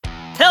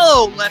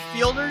Hello, left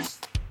fielders.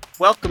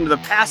 Welcome to the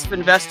Passive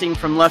Investing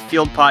from Left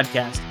Field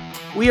podcast.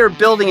 We are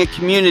building a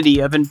community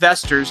of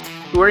investors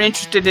who are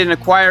interested in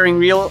acquiring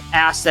real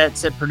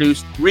assets that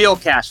produce real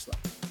cash flow.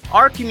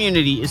 Our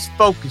community is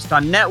focused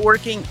on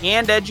networking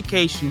and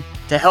education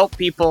to help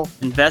people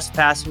invest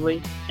passively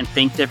and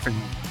think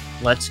differently.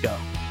 Let's go.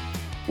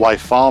 Why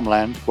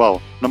farmland? Well,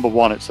 number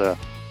one, it's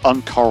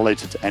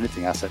uncorrelated to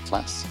anything asset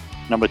class.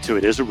 Number two,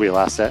 it is a real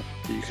asset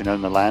that you can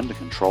own the land and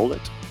control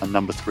it. And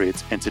number three,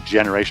 it's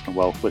intergenerational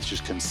wealth, which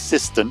is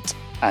consistent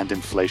and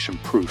inflation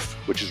proof,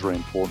 which is really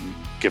important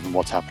given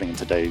what's happening in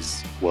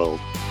today's world.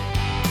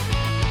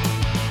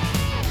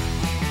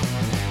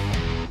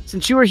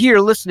 Since you are here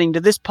listening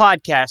to this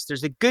podcast,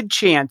 there's a good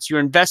chance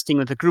you're investing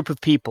with a group of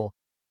people.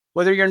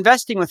 Whether you're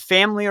investing with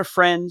family or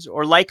friends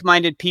or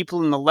like-minded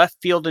people in the left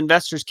field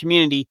investors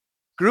community,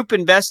 group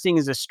investing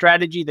is a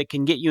strategy that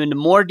can get you into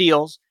more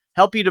deals,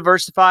 help you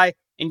diversify,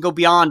 and go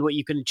beyond what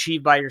you can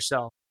achieve by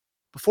yourself.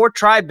 Before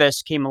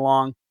TribeVest came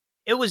along,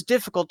 it was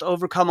difficult to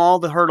overcome all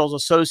the hurdles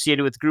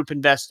associated with group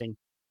investing.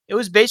 It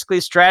was basically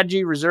a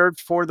strategy reserved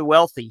for the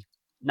wealthy.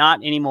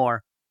 Not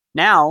anymore.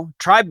 Now,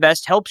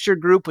 TribeVest helps your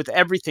group with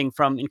everything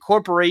from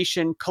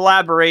incorporation,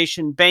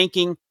 collaboration,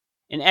 banking,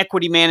 and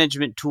equity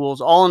management tools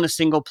all in a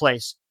single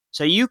place,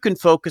 so you can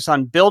focus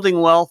on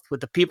building wealth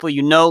with the people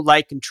you know,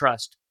 like, and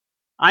trust.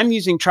 I'm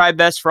using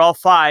TribeVest for all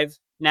 5,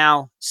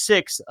 now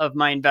 6 of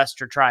my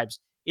investor tribes.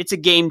 It's a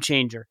game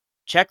changer.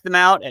 Check them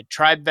out at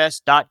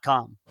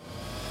tribevest.com.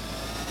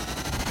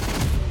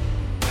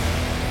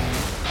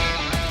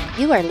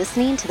 You are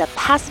listening to the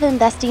Passive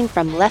Investing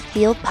from Left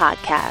Field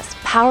podcast,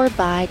 powered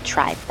by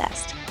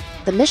TribeVest.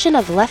 The mission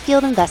of Left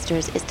Field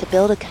Investors is to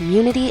build a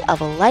community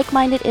of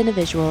like-minded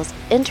individuals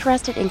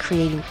interested in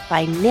creating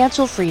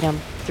financial freedom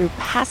through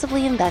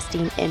passively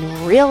investing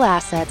in real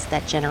assets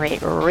that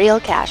generate real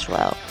cash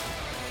flow.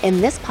 In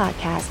this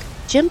podcast,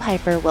 Jim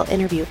Piper will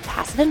interview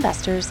passive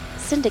investors,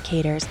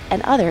 syndicators,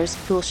 and others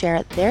who will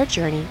share their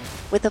journey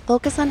with a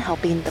focus on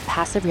helping the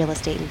passive real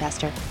estate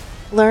investor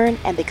learn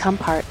and become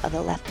part of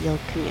the Left Field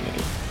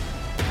community.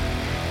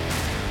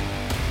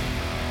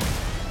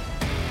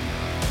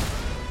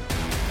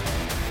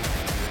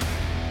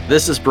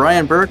 This is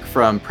Brian Burke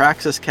from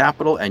Praxis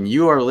Capital, and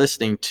you are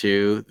listening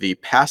to the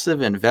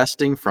Passive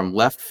Investing from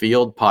Left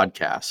Field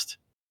podcast.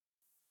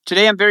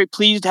 Today, I'm very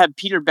pleased to have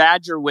Peter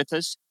Badger with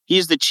us. He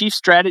is the Chief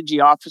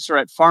Strategy Officer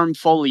at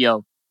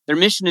Farmfolio. Their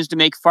mission is to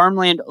make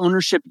farmland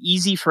ownership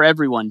easy for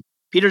everyone.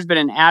 Peter's been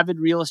an avid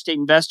real estate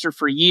investor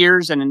for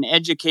years and an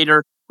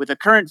educator with a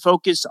current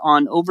focus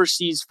on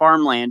overseas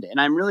farmland. And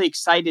I'm really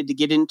excited to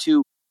get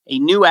into a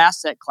new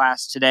asset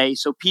class today.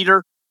 So,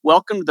 Peter,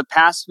 welcome to the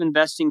Passive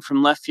Investing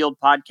from Left Field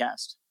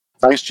podcast.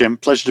 Thanks, Jim.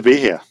 Pleasure to be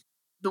here.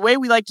 The way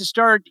we like to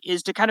start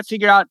is to kind of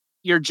figure out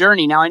your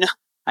journey. Now,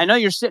 I know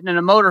you're sitting in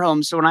a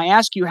motorhome, so when I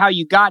ask you how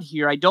you got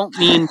here, I don't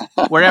mean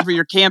wherever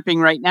you're camping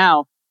right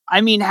now. I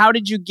mean, how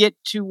did you get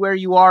to where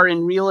you are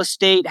in real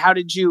estate? How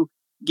did you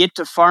get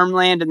to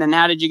farmland? And then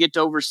how did you get to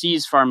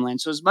overseas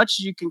farmland? So as much as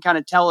you can kind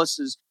of tell us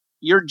is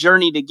your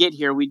journey to get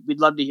here, we'd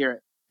love to hear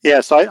it.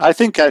 Yes, I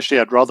think actually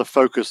I'd rather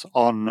focus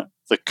on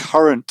the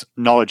current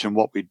knowledge and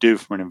what we do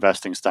from an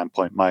investing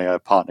standpoint, my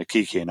partner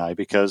Kiki and I,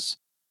 because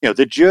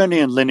the journey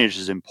and lineage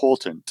is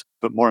important,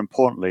 but more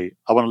importantly,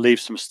 I want to leave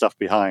some stuff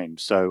behind.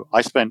 So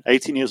I spent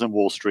 18 years on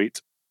Wall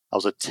Street. I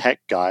was a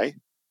tech guy.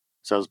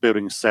 So I was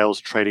building sales,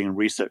 trading, and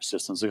research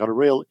systems. I got a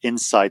real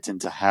insight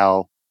into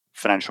how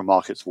financial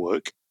markets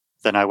work.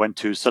 Then I went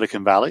to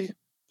Silicon Valley,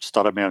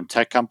 started my own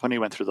tech company,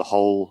 went through the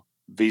whole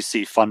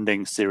VC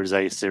funding, Series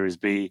A, Series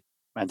B,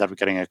 ended up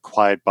getting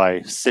acquired by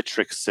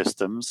Citrix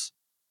Systems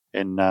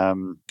in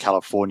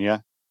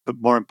California. But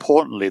more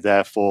importantly,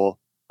 therefore,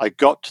 I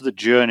got to the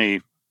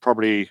journey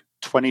probably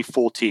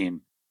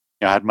 2014.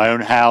 I had my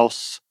own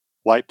house,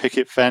 white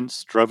picket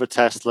fence, drove a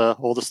Tesla,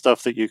 all the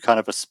stuff that you kind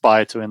of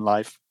aspire to in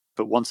life.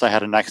 But once I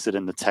had an exit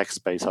in the tech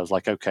space, I was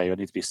like, okay, I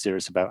need to be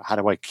serious about how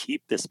do I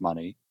keep this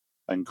money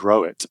and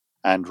grow it.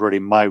 And really,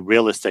 my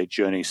real estate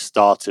journey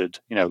started,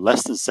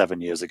 less than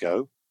 7 years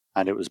ago.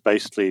 And it was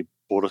basically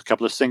bought a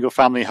couple of single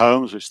family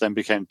homes, which then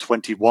became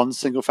 21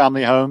 single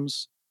family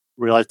homes.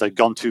 Realized I'd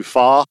gone too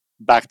far,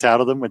 backed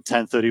out of them with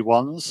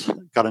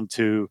 1031s, got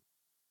into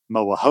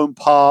Moa Home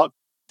Park,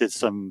 did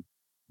some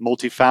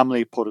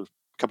multifamily, put a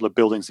couple of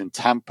buildings in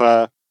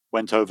Tampa,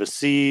 went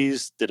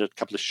overseas, did a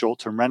couple of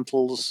short-term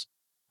rentals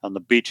on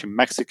the beach in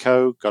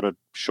Mexico, got a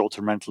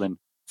short-term rental in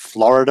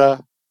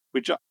Florida.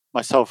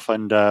 Myself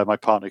and my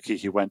partner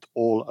Kiki went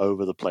all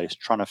over the place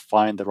trying to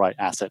find the right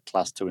asset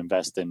class to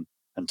invest in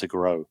and to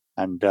grow.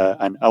 And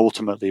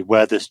ultimately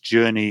where this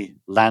journey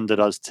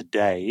landed us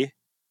today,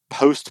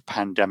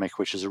 post-pandemic,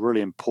 which is a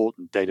really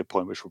important data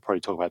point, which we'll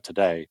probably talk about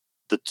today,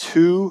 the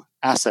 2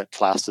 asset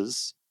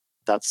classes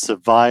that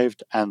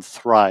survived and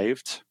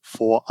thrived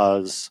for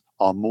us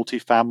are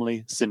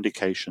multifamily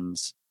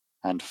syndications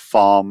and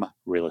farm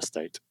real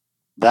estate.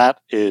 That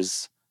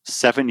is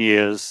 7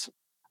 years,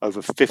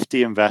 over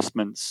 50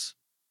 investments,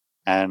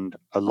 and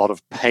a lot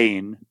of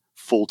pain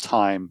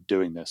full-time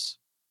doing this.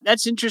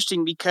 That's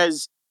interesting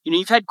because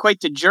You've had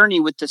quite the journey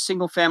with the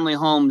single family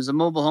homes, the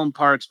mobile home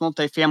parks,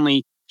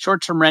 multifamily,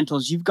 short-term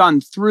rentals. You've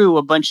gone through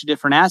a bunch of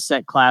different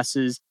asset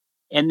classes,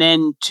 and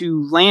then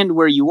to land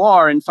where you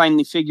are and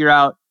finally figure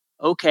out,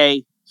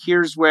 okay,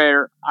 here's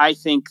where I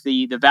think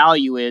the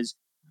value is.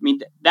 I mean,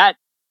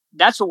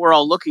 that's what we're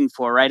all looking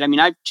for, right? I mean,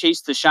 I've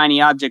chased the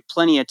shiny object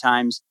plenty of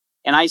times,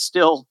 and I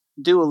still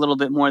do a little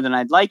bit more than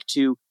I'd like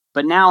to,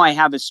 but now I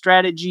have a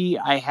strategy.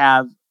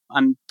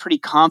 I'm pretty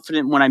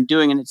confident in what I'm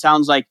doing, and it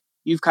sounds like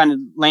you've kind of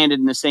landed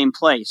in the same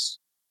place.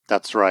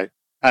 That's right.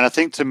 And I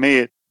think to me,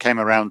 it came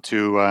around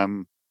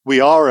to we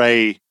are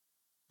a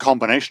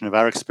combination of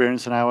our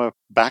experience and our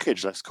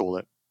baggage, let's call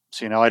it.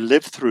 So, I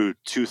lived through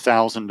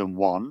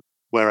 2001,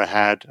 where I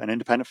had an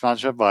independent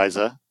financial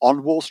advisor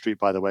on Wall Street,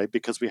 by the way,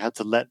 because we had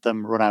to let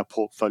them run our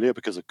portfolio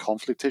because of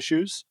conflict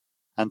issues.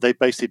 And they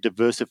basically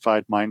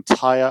diversified my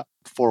entire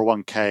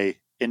 401k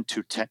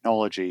into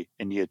technology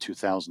in year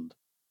 2000.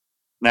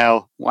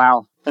 Now,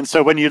 wow. And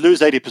so when you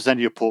lose 80% of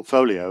your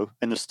portfolio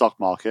in the stock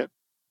market,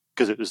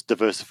 because it was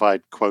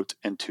diversified, quote,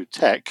 into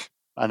tech,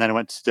 and then it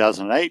went to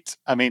 2008,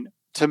 I mean,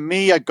 to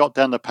me, I got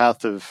down the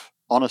path of,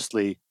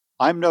 honestly,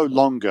 I'm no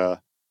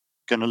longer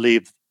going to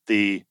leave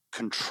the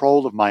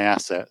control of my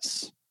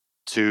assets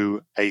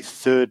to a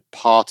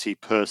third-party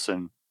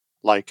person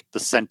like the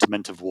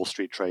sentiment of Wall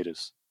Street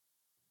traders.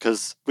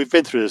 Because we've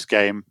been through this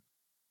game.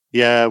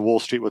 Yeah, Wall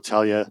Street will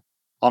tell you,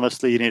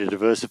 honestly, you need a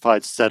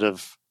diversified set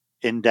of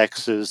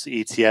indexes,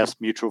 ETFs,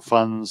 mutual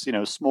funds,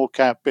 small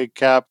cap, big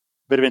cap,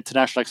 bit of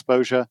international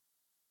exposure.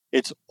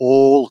 It's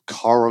all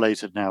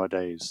correlated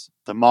nowadays.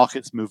 The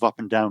markets move up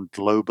and down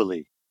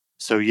globally.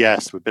 So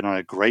yes, we've been on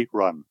a great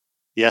run.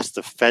 Yes,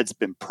 the Fed's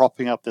been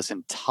propping up this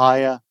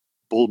entire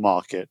bull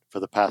market for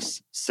the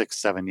past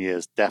 6-7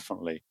 years,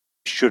 definitely.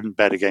 Shouldn't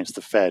bet against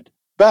the Fed.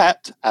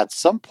 But at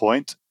some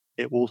point,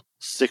 it will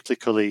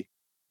cyclically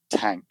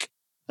tank.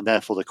 And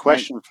therefore, the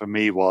question for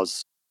me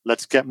was,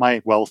 let's get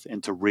my wealth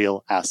into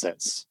real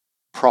assets,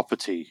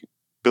 property,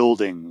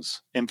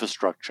 buildings,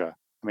 infrastructure.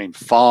 I mean,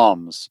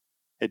 farms.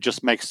 It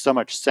just makes so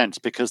much sense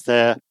because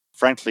they're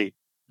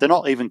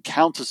not even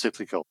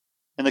counter-cyclical.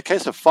 In the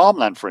case of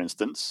farmland, for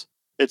instance,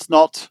 it's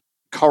not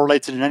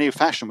correlated in any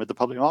fashion with the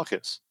public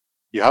markets.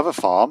 You have a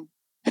farm,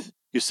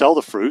 you sell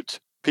the fruit,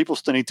 people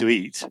still need to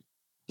eat.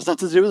 There's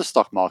nothing to do with the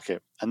stock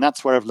market. And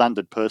that's where I've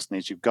landed personally,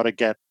 is you've got to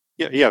get,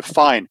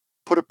 fine,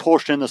 put a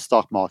portion in the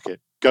stock market,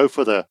 go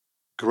for the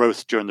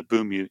growth during the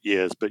boom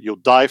years, but you'll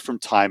die from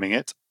timing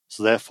it.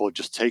 So therefore,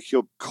 just take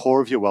your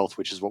core of your wealth,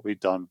 which is what we've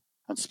done,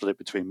 and split it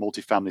between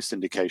multifamily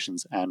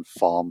syndications and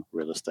farm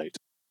real estate.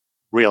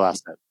 Real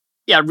asset.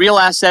 Yeah, real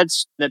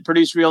assets that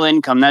produce real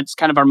income. That's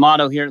kind of our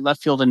motto here at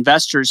Left Field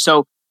Investors.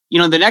 So,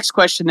 the next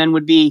question then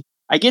would be,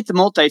 I get the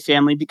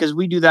multifamily because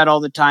we do that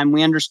all the time.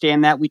 We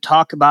understand that. We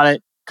talk about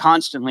it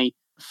constantly.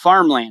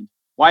 Farmland.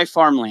 Why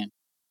farmland?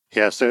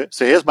 Yeah, so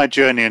here's my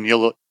journey, and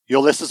your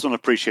listeners will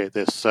appreciate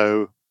this.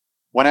 So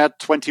when I had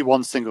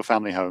 21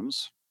 single-family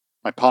homes,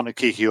 my partner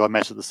Kiki, who I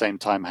met at the same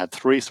time, had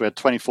 3, so we had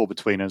 24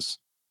 between us.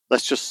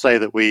 Let's just say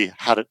that we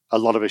had a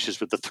lot of issues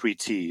with the 3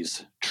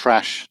 T's,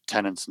 trash,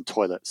 tenants, and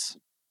toilets.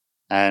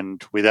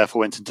 And we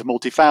therefore went into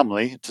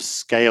multifamily to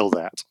scale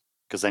that,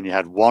 because then you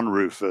had 1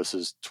 roof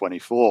versus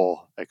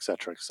 24, et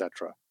cetera, et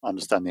cetera.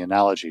 Understand the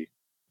analogy.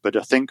 But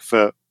I think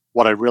for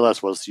what I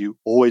realized was you're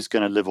always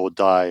going to live or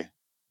die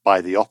by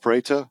the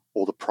operator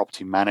or the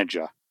property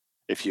manager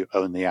if you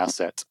own the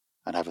asset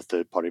and have a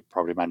third-party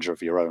property manager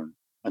of your own.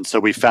 And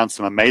so we found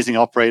some amazing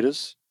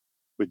operators.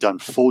 We've done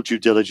full due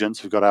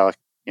diligence. We've got our,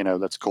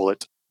 let's call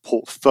it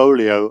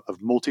portfolio of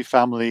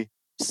multifamily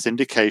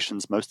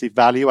syndications, mostly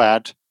value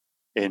add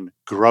in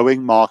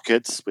growing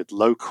markets with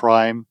low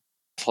crime,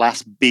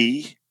 class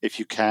B, if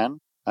you can.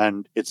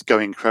 And it's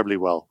going incredibly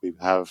well. We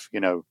have,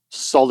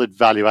 solid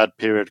value add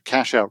period,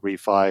 cash out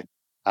refi.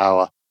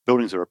 Our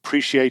buildings are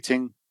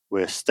appreciating.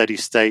 We're steady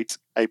state,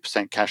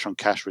 8% cash on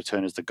cash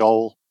return is the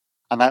goal.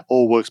 And that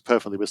all works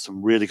perfectly with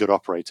some really good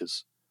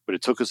operators. But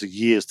it took us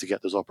years to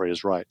get those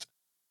operators right.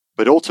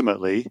 But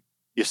ultimately,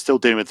 you're still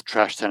dealing with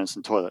trash tenants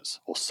and toilets,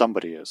 or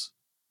somebody is.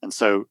 And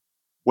so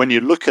when you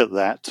look at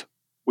that,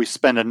 we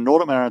spend an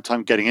enormous amount of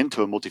time getting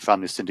into a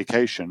multifamily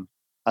syndication,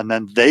 and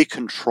then they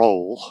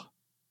control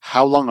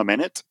how long I'm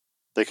in it.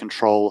 They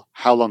control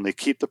how long they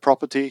keep the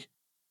property,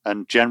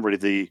 and generally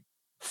the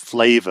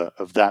flavor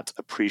of that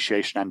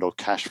appreciation and or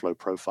cash flow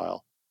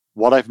profile.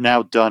 What I've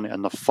now done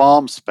in the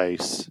farm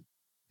space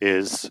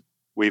is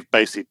we've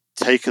basically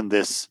taken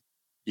this,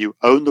 you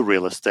own the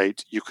real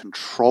estate, you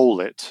control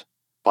it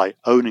by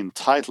owning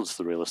titles to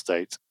the real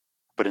estate,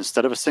 but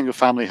instead of a single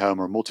family home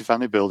or a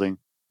multifamily building,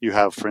 you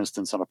have, for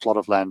instance, on a plot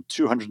of land,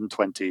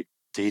 220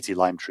 Tahiti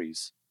lime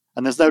trees.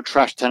 And there's no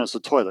trash tenants or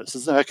toilets.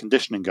 There's no air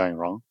conditioning going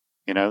wrong.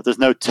 There's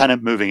no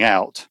tenant moving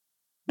out.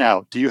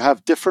 Now, do you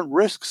have different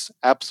risks?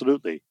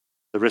 Absolutely.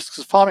 The risks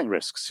are farming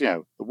risks,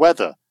 the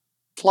weather,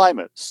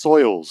 climate,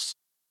 soils.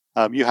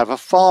 You have a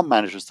farm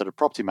manager instead of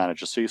property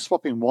manager. So you're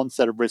swapping one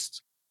set of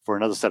risks for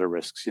another set of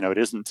risks. It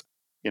isn't,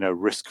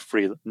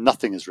 risk-free.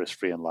 Nothing is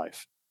risk-free in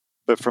life.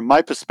 But from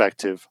my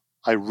perspective,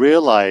 I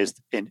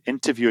realized in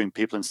interviewing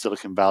people in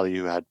Silicon Valley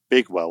who had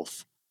big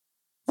wealth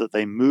that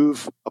they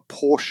move a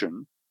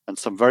portion, and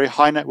some very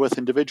high net worth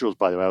individuals,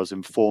 by the way, I was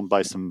informed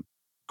by some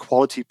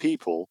quality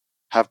people,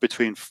 have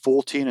between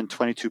 14 and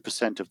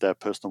 22% of their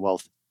personal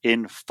wealth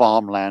in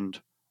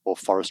farmland or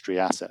forestry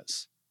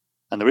assets.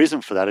 And the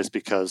reason for that is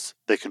because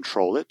they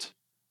control it.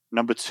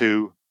 Number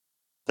two,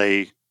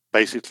 they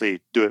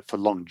basically do it for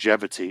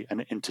longevity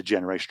and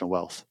intergenerational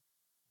wealth.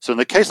 So in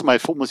the case of my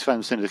full multifamily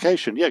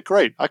syndication, yeah,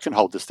 great. I can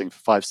hold this thing for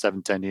 5,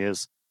 7, 10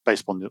 years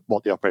based on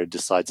what the operator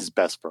decides is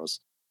best for us.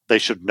 They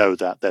should know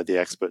that. They're the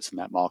experts in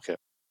that market.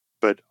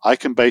 But I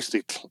can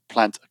basically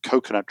plant a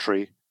coconut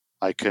tree.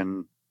 I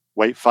can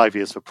wait 5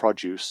 years for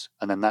produce,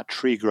 and then that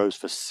tree grows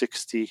for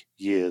 60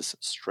 years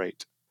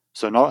straight.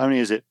 So not only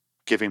is it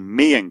giving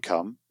me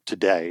income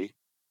today,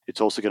 it's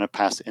also going to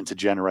pass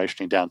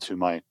intergenerationally down to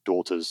my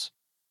daughters,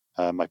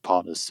 my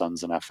partner's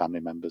sons, and our family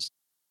members.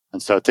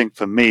 And so I think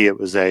for me, it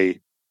was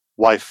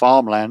why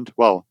farmland?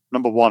 Well,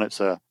 number one, it's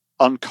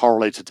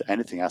uncorrelated to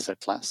anything asset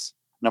class.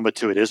 Number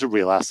two, it is a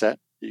real asset.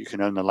 You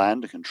can own the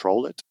land and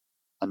control it.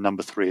 And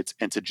number three, it's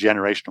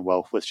intergenerational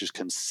wealth, which is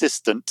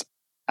consistent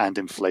and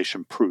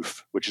inflation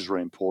proof, which is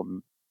really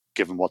important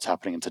given what's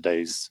happening in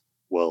today's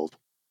world.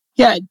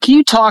 Yeah. Can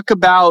you talk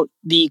about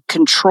the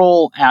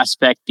control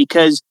aspect?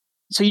 Because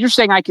so you're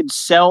saying I could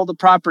sell the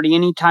property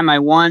anytime I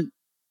want,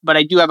 but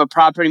I do have a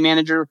property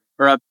manager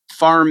or a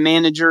farm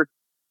manager.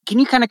 Can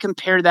you kind of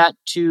compare that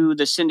to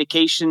the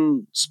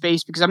syndication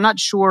space? Because I'm not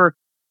sure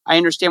I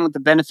understand what the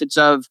benefits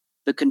of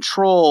the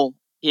control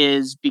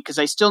is, because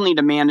I still need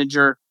a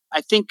manager.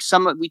 I think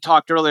we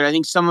talked earlier, I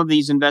think some of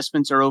these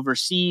investments are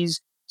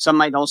overseas. Some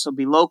might also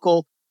be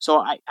local. So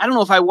I don't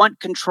know if I want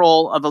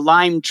control of a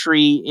lime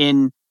tree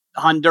in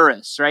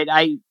Honduras, right?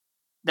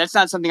 That's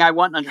not something I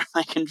want under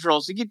my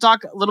control. So you can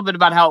talk a little bit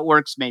about how it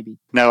works, maybe.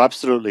 No,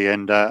 absolutely.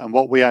 And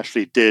what we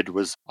actually did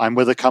was, I'm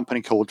with a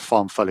company called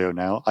Farmfolio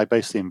now. I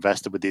basically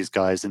invested with these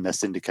guys in their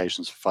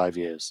syndications for 5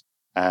 years.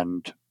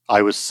 And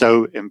I was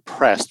so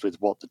impressed with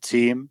what the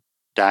team,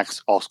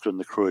 Dax, Oscar, and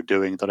the crew are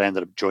doing that I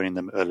ended up joining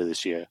them earlier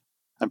this year.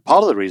 And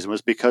part of the reason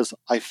was because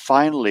I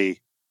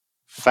finally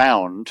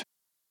found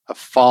a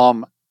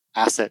farm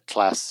asset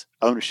class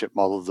ownership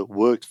model that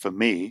worked for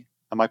me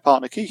and my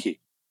partner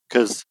Kiki.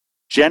 Because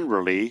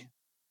generally,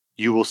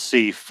 you will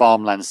see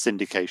farmland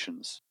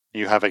syndications.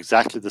 You have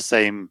exactly the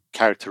same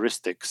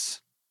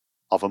characteristics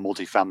of a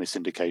multifamily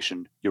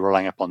syndication. You're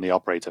relying upon the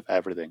operator for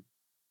everything.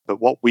 But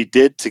what we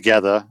did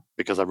together,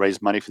 because I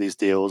raised money for these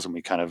deals and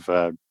we kind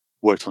of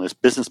worked on this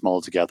business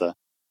model together,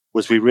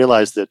 was we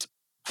realized that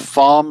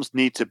farms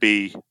need to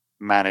be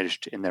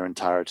managed in their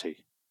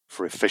entirety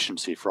for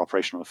efficiency, for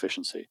operational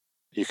efficiency.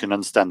 You can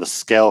understand the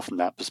scale from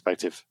that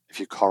perspective if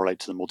you correlate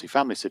to the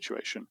multifamily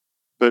situation.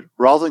 But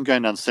rather than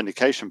going down the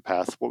syndication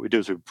path, what we do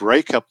is we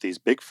break up these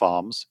big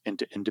farms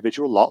into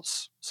individual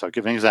lots. So I'll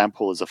give an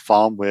example. There's a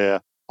farm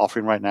we're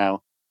offering right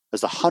now.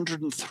 There's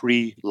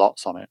 103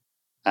 lots on it,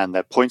 and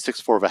they're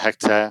 0.64 of a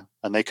hectare,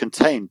 and they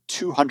contain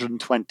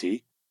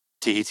 220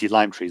 Tahiti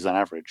lime trees on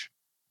average.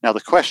 Now, the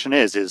question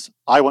is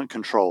I want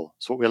control.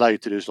 So what we allow you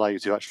to do is allow you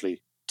to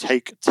actually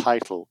take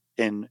title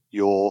in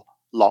your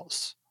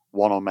lots,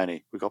 one or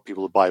many. We've got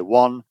people who buy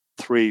 1,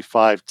 3,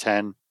 5,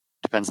 10,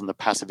 depends on the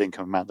passive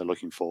income amount they're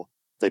looking for.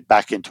 They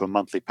back into a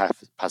monthly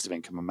passive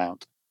income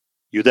amount.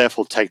 You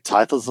therefore take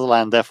titles of the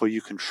land, therefore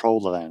you control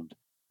the land.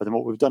 But then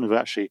what we've done is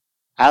actually,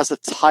 as a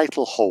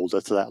title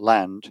holder to that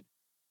land,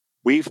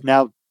 we've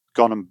now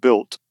gone and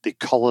built the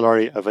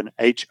corollary of an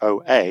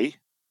HOA,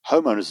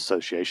 Homeowners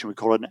Association. We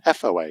call it an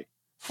FOA,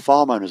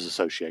 Farm Owners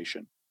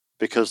Association.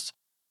 Because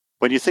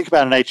when you think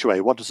about an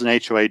HOA, what does an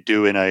HOA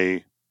do in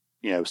a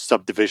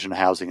subdivision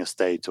housing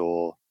estate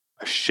or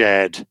a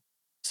shared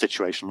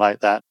situation like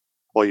that?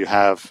 Or you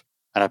have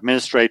an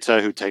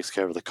administrator who takes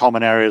care of the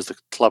common areas, the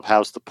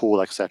clubhouse, the pool,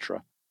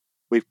 etc.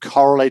 We've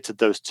correlated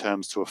those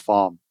terms to a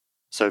farm.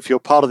 So if you're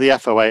part of the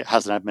FOA, it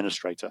has an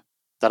administrator.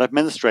 That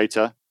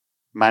administrator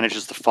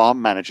manages the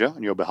farm manager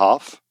on your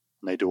behalf,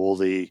 and they do all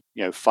the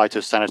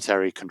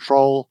phytosanitary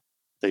control.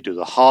 They do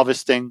the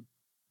harvesting.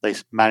 They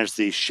manage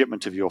the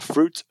shipment of your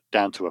fruit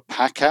down to a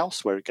pack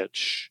house where it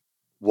gets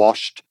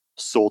washed,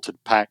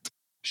 sorted, packed,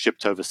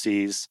 shipped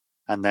overseas,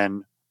 and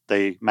then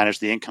they manage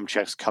the income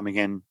checks coming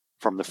in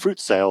from the fruit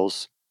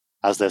sales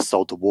as they're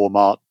sold to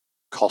Walmart,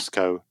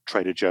 Costco,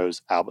 Trader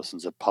Joe's,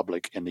 Albertsons, and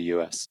Publix in the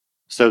US.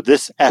 So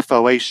this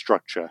FOA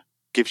structure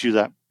gives you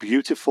that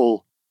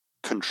beautiful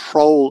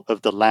control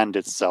of the land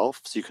itself,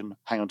 so you can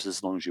hang on to this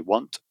as long as you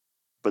want,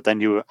 but then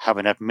you have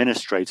an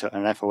administrator,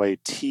 an FOA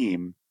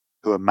team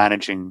who are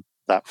managing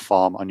that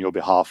farm on your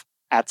behalf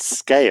at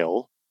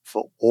scale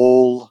for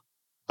all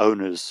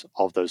owners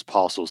of those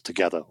parcels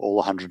together, all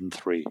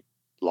 103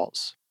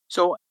 lots.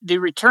 So the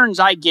returns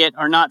I get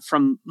are not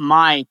from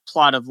my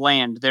plot of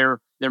land. They're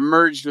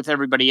merged with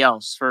everybody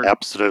else.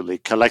 Absolutely,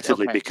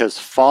 collectively, okay. Because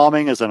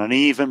farming is an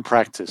uneven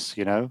practice,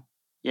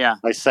 Yeah.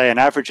 I say an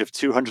average of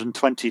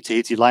 220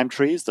 Tahiti lime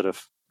trees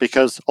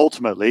because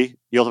ultimately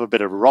you'll have a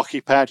bit of a rocky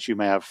patch. You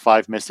may have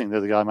 5 missing. The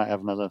other guy might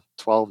have another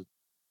 12.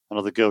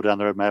 Another girl down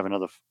the road may have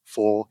another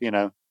 4,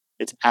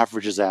 it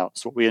averages out.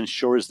 So what we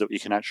ensure is that we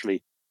can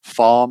actually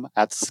farm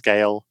at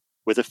scale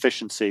with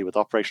efficiency, with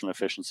operational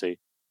efficiency,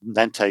 and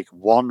then take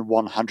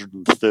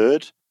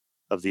 1/103rd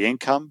of the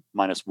income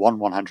minus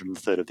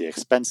 1/103rd of the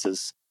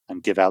expenses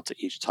and give out to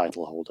each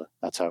title holder.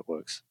 That's how it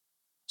works.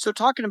 So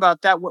talking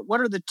about that,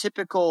 what are the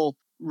typical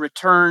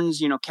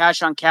returns,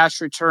 cash on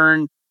cash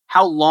return?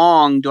 How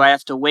long do I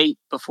have to wait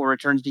before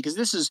returns? Because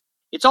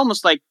it's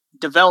almost like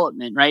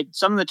development, right?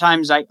 Some of the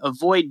times I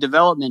avoid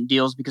development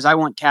deals because I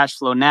want cash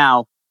flow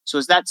now. So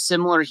is that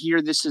similar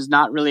here? This is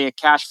not really a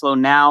cash flow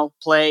now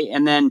play.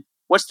 And then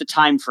what's the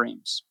time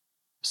frames?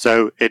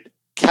 So it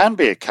can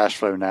be a cash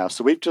flow now.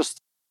 So we've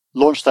just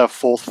launched our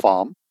 4th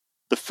farm.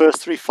 The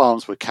first 3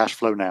 farms were cash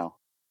flow now.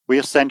 We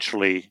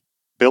essentially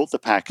built the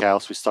pack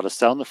house. We started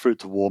selling the fruit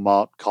to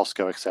Walmart,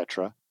 Costco,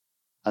 etc.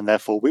 And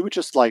therefore, we were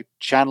just like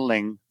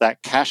channeling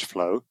that cash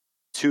flow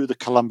to the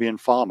Colombian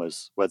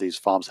farmers where these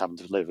farms happen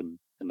to live in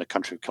the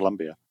country of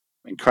Colombia.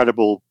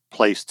 Incredible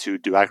place to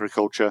do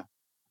agriculture,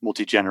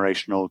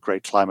 multi-generational,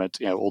 great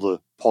climate, all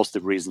the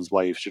positive reasons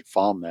why you should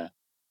farm there.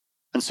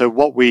 And so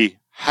what we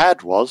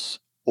had was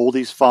all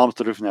these farms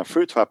delivering their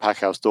fruit to our pack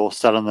house door,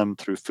 selling them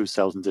through food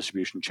sales and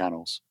distribution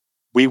channels.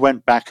 We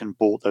went back and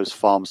bought those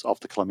farms off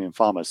the Colombian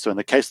farmers. So in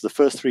the case of the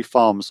first 3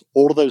 farms,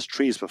 all of those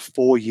trees were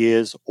 4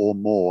 years or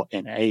more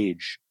in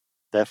age.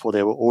 Therefore,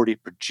 they were already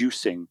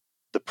producing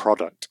the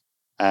product.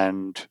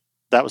 And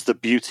that was the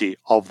beauty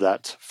of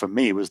that for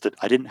me, was that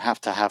I didn't have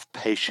to have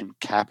patient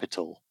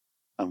capital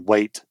and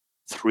wait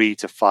 3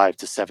 to 5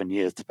 to 7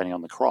 years, depending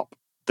on the crop.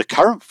 The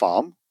current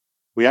farm,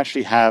 we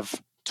actually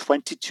have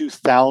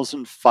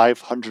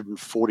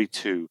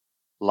 22,542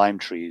 lime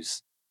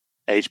trees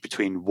aged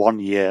between 1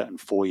 year and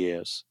 4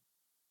 years.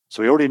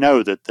 So we already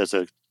know that there's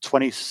a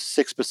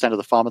 26% of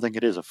the farm, I think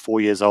it is, are 4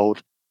 years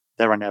old.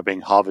 They're right now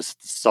being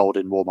harvested, sold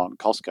in Walmart and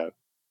Costco.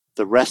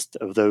 The rest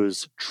of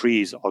those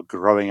trees are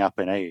growing up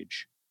in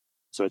age.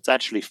 So it's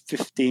actually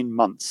 15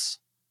 months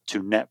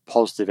to net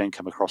positive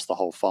income across the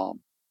whole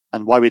farm.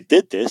 And why we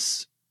did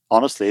this,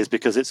 honestly, is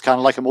because it's kind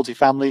of like a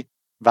multifamily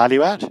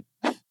value add.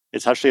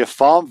 It's actually a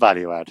farm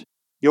value add.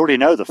 You already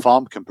know the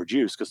farm can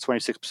produce because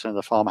 26% of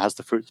the farm has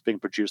the fruits being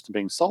produced and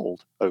being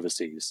sold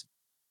overseas.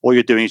 All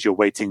you're doing is you're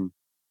waiting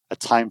a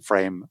time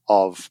frame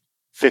of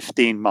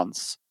 15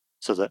 months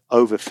so that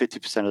over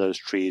 50% of those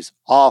trees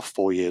are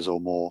 4 years or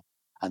more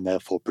and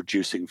therefore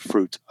producing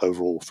fruit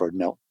overall for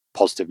a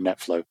positive net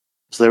flow.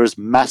 So there is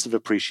massive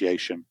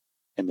appreciation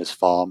in this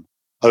farm.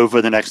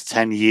 Over the next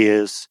 10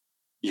 years,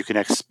 you can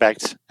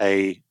expect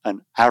an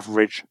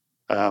average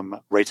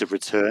rate of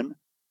return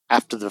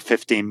after the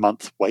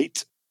 15-month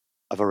wait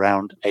of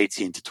around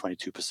 18 to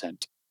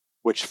 22%,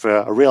 which for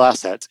a real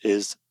asset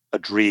is a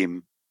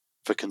dream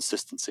for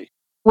consistency.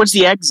 What's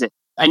the exit?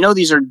 I know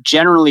these are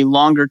generally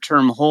longer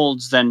term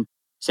holds than,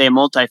 say, a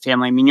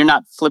multifamily. I mean, you're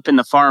not flipping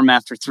the farm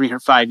after 3 or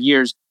 5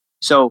 years.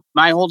 So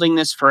am I holding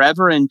this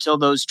forever until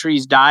those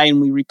trees die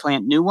and we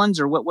replant new ones?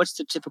 Or what's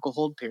the typical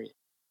hold period?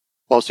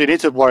 Well, so you need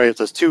to worry.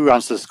 There's 2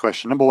 answers to this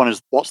question. Number one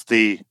is, what's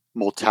the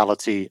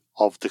mortality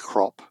of the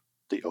crop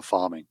that you're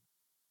farming?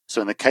 So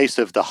in the case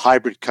of the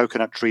hybrid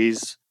coconut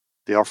trees,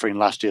 the offering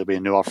last year will be a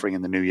new offering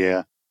in the new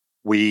year.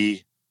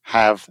 We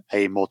have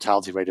a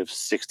mortality rate of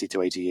 60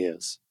 to 80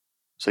 years.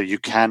 So you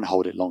can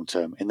hold it long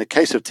term. In the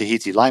case of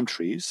Tahiti lime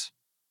trees,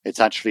 it's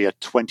actually a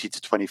 20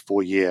 to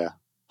 24 year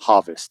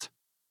harvest.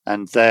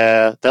 And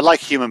they're like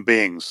human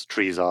beings,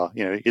 trees are.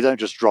 You don't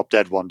just drop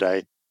dead one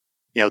day.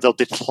 They'll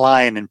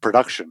decline in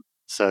production.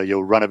 So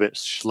you'll run a bit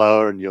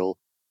slower and you'll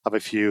have a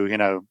few,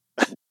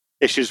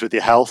 issues with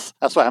your health.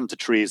 That's what happened to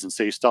trees. And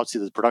so you start to see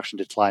the production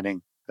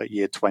declining at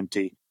year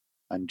 20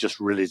 and just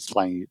really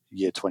declining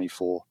year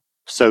 24.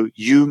 So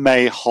you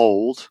may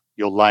hold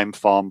your lime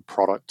farm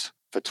product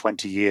for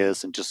 20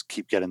 years and just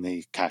keep getting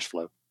the cash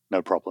flow.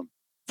 No problem.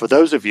 For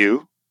those of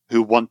you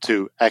who want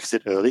to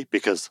exit early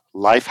because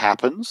life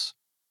happens,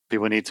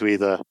 people need to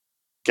either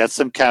get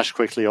some cash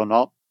quickly or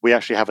not, we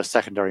actually have a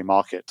secondary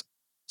market.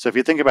 So if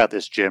you think about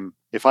this, Jim,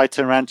 if I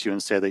turn around to you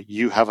and say that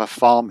you have a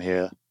farm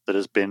here that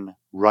has been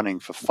running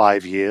for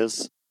 5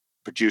 years,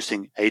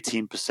 producing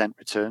 18%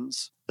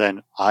 returns,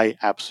 then I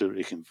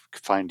absolutely can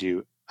find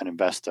you an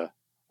investor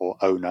or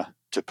owner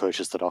to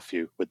purchase that off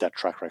you with that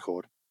track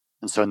record.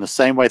 And so in the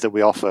same way that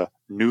we offer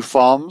new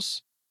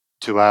farms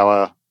to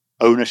our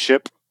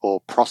ownership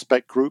or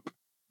prospect group,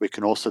 we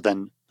can also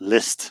then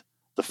list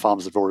the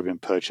farms that have already been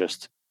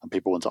purchased and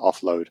people want to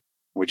offload.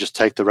 We just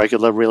take the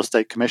regular real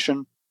estate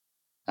commission,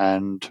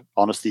 and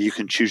honestly, you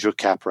can choose your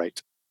cap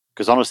rate.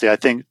 Because honestly, I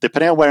think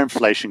depending on where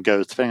inflation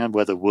goes, depending on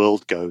where the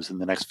world goes in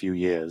the next few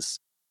years,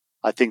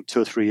 I think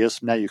 2 or 3 years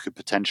from now, you could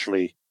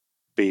potentially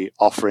be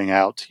offering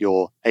out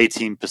your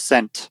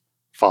 18%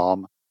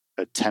 farm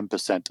at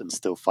 10% and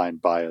still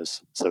find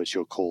buyers. So it's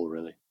your call,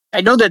 really.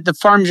 I know that the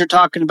farms you're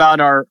talking about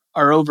are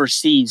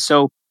overseas.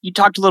 So you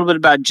talked a little bit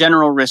about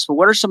general risks, but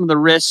what are some of the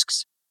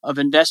risks of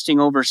investing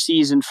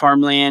overseas in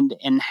farmland,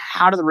 and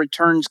how do the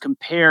returns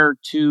compare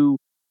to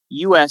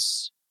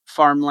U.S.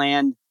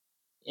 farmland?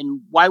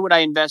 And why would I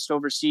invest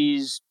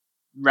overseas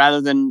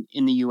rather than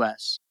in the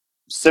US?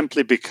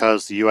 Simply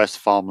because the US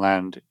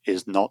farmland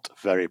is not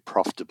very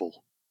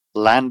profitable.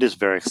 Land is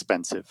very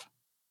expensive.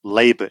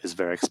 Labor is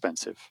very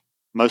expensive.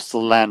 Most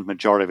of the land,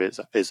 majority of it,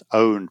 is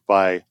owned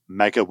by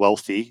mega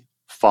wealthy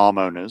farm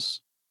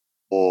owners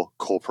or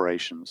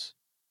corporations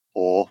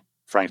or,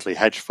 frankly,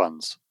 hedge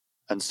funds.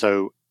 And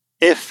so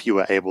if you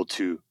were able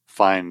to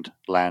find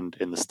land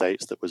in the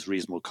States that was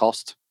reasonable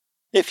cost,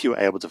 if you were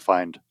able to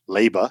find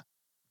labor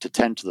to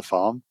tend to the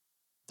farm,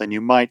 then you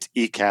might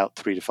eke out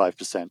 3 to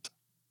 5%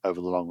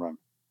 over the long run.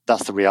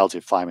 That's the reality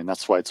of farming.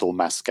 That's why it's all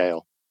mass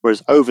scale.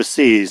 Whereas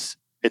overseas,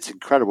 it's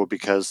incredible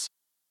because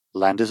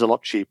land is a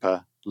lot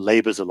cheaper,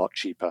 labor is a lot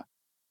cheaper.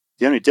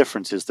 The only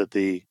difference is that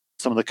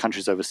some of the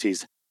countries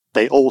overseas,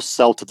 they all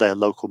sell to their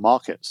local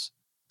markets.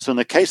 So in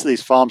the case of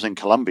these farms in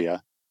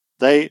Colombia,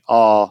 they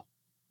are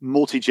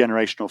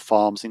multi-generational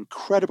farms,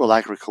 incredible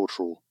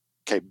agricultural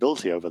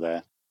capability over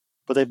there,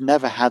 but they've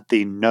never had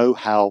the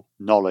know-how,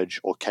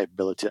 knowledge, or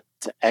capability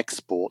to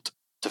export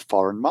to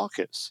foreign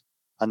markets.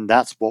 And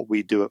that's what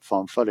we do at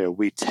Farmfolio.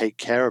 We take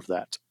care of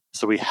that.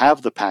 So we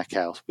have the pack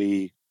house.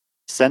 We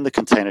send the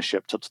container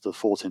ships up to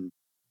the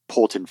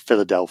port in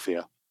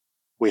Philadelphia.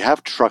 We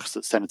have trucks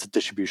that send it to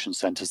distribution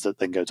centers that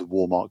then go to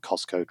Walmart,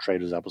 Costco,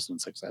 Traders,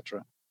 Albertsons,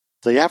 etc.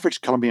 The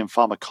average Colombian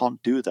farmer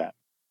can't do that.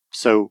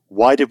 So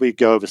why did we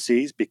go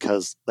overseas?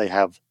 Because they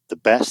have the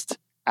best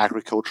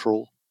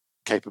agricultural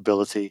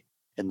capability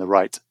in the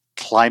right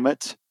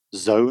climate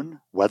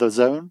zone, weather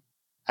zone,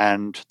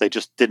 and they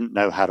just didn't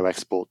know how to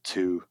export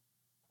to,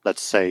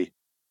 let's say,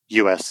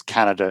 US,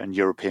 Canada, and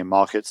European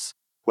markets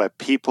where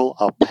people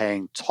are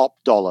paying top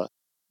dollar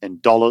in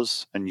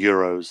dollars and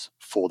euros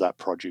for that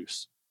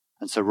produce.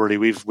 And so really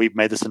we've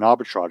made this an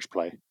arbitrage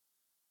play.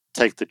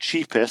 Take the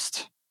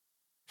cheapest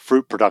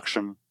fruit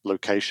production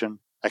location,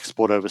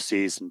 export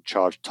overseas, and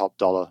charge top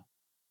dollar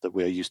that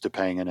we're used to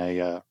paying in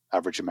a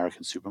average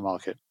American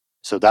supermarket.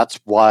 So that's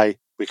why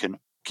we can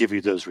give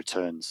you those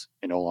returns,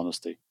 in all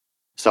honesty.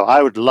 So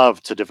I would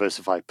love to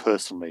diversify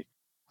personally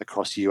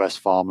across US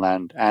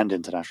farmland and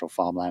international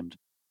farmland,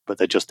 but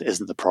there just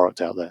isn't the product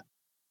out there.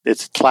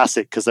 It's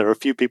classic because there are a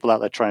few people out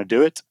there trying to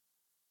do it.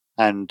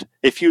 And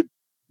if you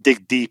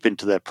dig deep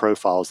into their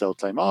profiles, they'll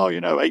claim,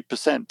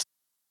 8%.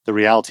 The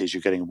reality is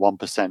you're getting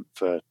 1%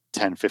 for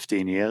 10,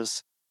 15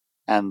 years.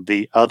 And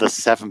the other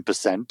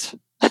 7%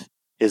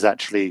 is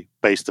actually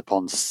based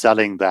upon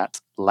selling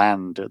that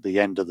land at the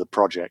end of the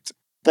project.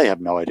 They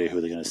have no idea who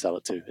they're going to sell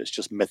it to. It's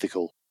just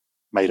mythical,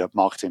 made-up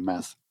marketing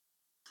math.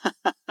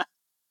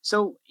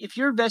 So if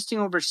you're investing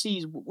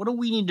overseas, what do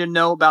we need to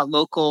know about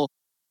local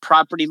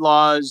property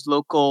laws,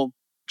 local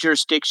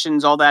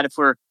jurisdictions, all that?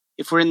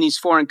 If we're in these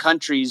foreign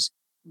countries,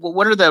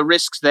 what are the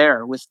risks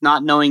there with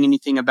not knowing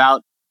anything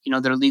about,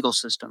 their legal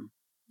system?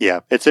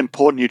 Yeah, it's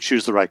important you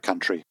choose the right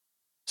country.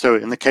 So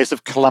in the case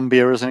of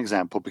Colombia, as an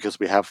example, because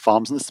we have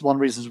farms, and this is one of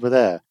the reasons we're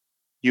there,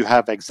 you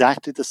have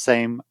exactly the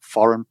same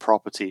foreign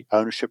property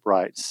ownership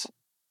rights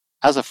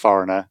as a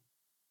foreigner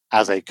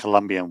as a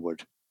Colombian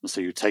would. And so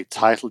you take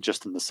title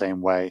just in the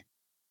same way.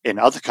 In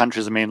other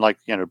countries,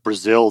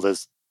 Brazil,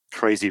 there's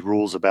crazy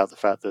rules about the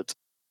fact that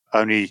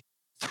only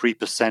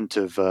 3%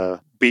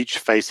 of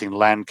beach-facing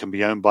land can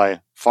be owned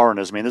by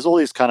foreigners. There's all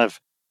these kind of,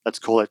 let's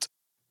call it,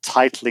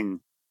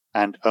 titling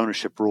and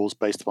ownership rules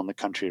based upon the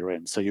country you're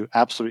in. So you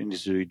absolutely need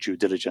to do due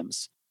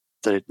diligence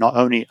that it not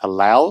only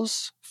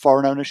allows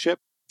foreign ownership,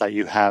 that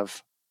you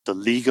have the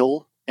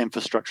legal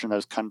infrastructure in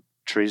those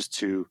countries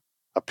to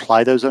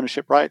apply those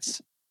ownership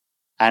rights,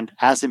 and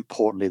as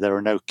importantly, there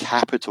are no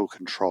capital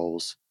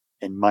controls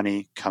in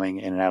money coming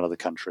in and out of the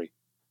country.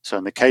 So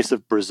in the case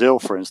of Brazil,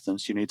 for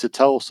instance, you need to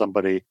tell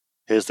somebody,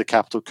 here's the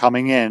capital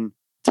coming in,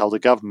 tell the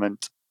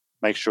government,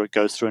 make sure it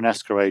goes through an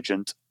escrow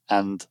agent,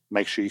 and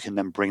make sure you can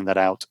then bring that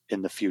out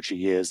in the future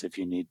years if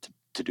you need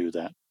to do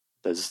that.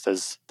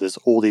 There's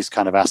all these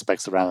kind of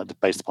aspects around it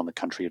based upon the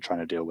country you're trying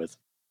to deal with.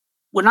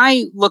 When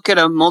I look at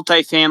a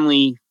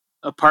multifamily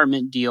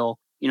apartment deal,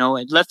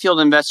 at Left Field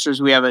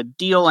Investors, we have a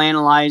deal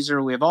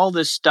analyzer. We have all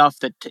this stuff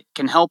that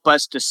can help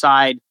us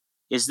decide,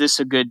 is this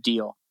a good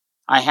deal?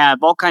 I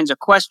have all kinds of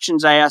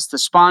questions I ask the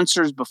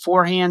sponsors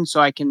beforehand so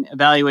I can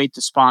evaluate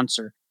the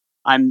sponsor.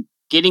 I'm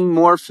getting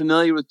more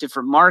familiar with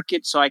different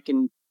markets so I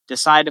can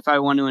decide if I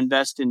want to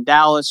invest in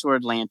Dallas or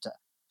Atlanta.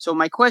 So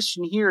my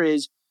question here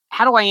is,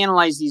 how do I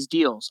analyze these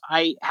deals?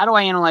 How do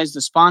I analyze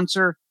the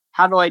sponsor?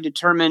 How do I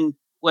determine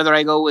whether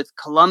I go with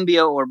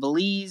Colombia or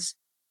Belize?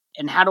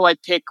 And how do I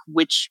pick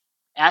which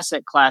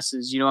asset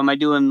classes? Am I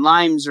doing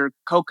limes or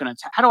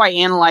coconuts? How do I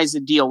analyze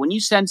the deal? When you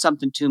send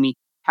something to me,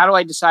 how do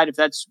I decide if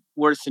that's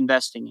worth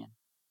investing in?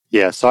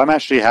 Yeah, so I'm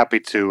actually happy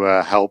to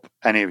help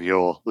any of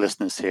your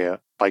listeners here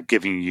by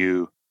giving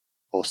you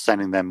or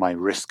sending them my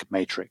risk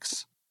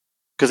matrix.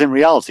 Because in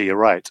reality, you're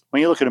right.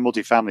 When you look at a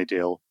multifamily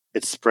deal,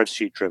 it's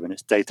spreadsheet driven,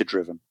 it's data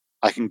driven.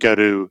 I can go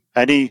to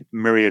any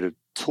myriad of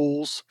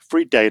tools,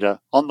 free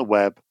data on the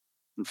web,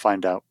 and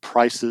find out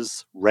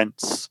prices,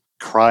 rents,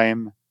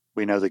 crime.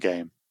 We know the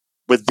game.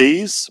 With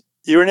these,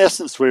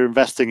 we're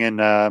investing in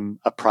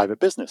a private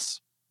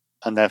business.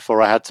 And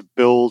therefore, I had to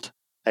build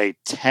a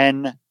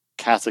 10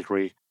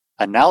 category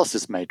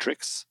analysis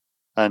matrix.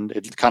 And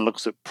it kind of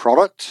looks at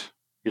product.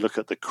 You look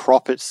at the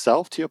crop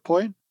itself, to your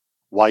point.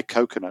 Why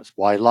coconuts?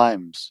 Why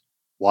limes?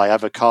 Why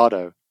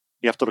avocado?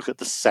 You have to look at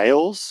the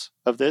sales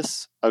of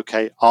this.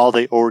 Okay, are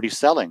they already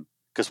selling?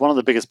 Because one of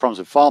the biggest problems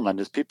with farmland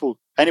is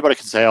anybody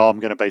can say, oh, I'm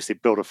going to basically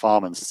build a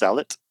farm and sell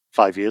it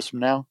 5 years from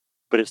now,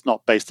 but it's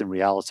not based in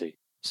reality.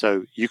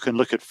 So you can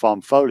look at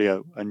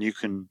Farmfolio and you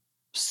can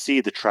see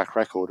the track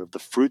record of the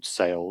fruit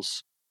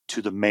sales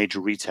to the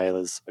major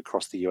retailers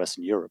across the US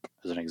and Europe,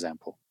 as an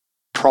example.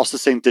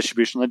 Processing,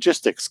 distribution,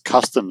 logistics,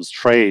 customs,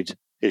 trade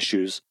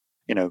issues,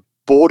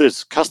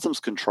 borders, customs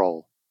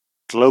control,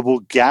 global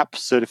GAP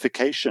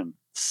certification,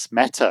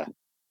 SMETA.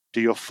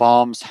 Do your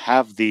farms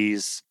have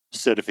these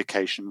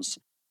certifications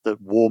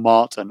that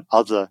Walmart and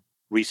other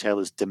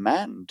retailers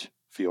demand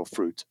for your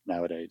fruit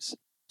nowadays?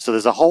 So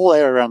there's a whole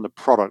area around the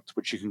product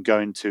which you can go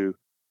into,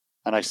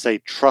 and I say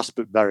trust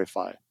but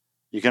verify.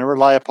 You're going to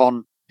rely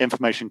upon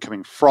information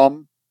coming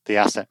from the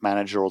asset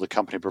manager or the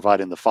company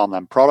providing the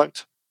farmland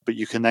product, but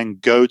you can then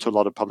go to a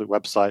lot of public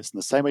websites in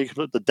the same way you can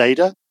look at the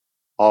data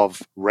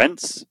of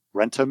rents,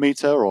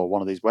 Rentometer or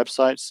one of these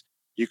websites.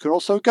 You can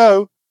also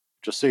go,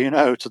 just so you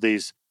know, to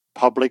these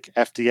public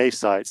FDA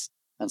sites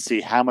and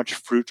see how much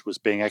fruit was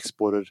being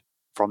exported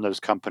from those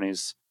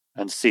companies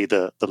and see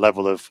the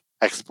level of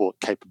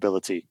export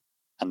capability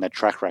and their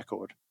track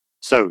record.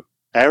 So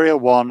area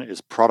 1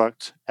 is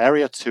product.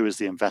 Area 2 is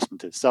the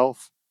investment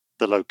itself,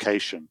 the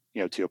location,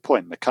 to your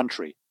point, the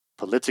country.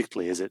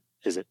 Politically, is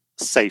it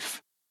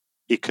safe?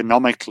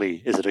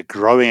 Economically, is it a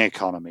growing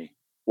economy?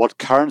 What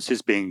currency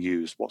is being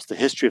used? What's the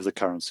history of the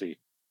currency?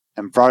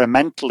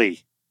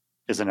 Environmentally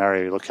is an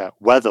area you look at.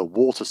 Weather,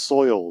 water,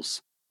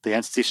 soils, the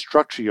entity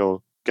structure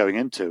you're going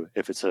into.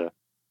 If it's a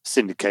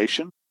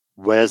syndication,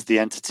 where's the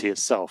entity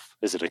itself?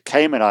 Is it a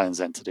Cayman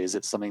Islands entity? Is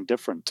it something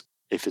different?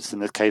 If it's in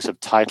the case of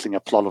titling a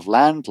plot of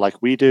land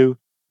like we do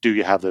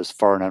you have those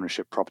foreign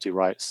ownership property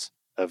rights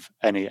of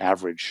any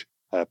average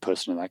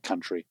person in that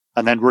country?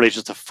 And then really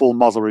just a full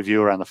model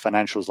review around the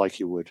financials like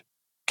you would.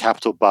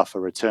 Capital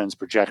buffer, returns,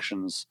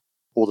 projections,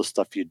 all the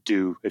stuff you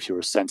do if you're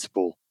a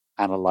sensible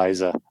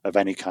analyzer of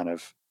any kind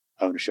of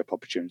ownership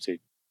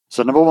opportunity.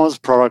 So number 1 is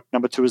product.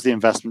 Number 2 is the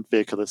investment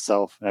vehicle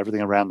itself and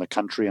everything around the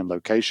country and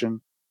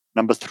location.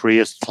 Number 3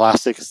 is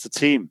classic. It's the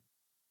team.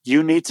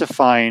 You need to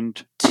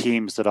find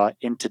teams that are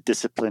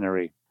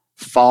interdisciplinary,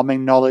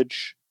 farming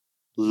knowledge,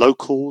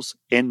 locals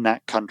in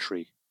that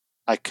country.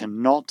 I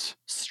cannot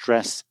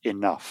stress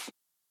enough.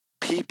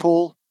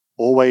 People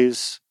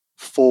always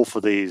fall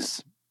for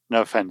these,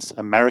 no offense,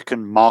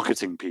 American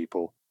marketing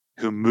people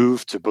who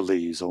move to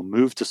Belize or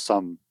move to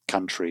some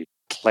country,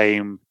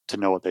 claim to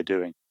know what they're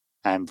doing.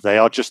 And they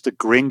are just a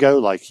gringo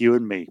like you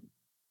and me.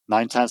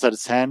 9 times out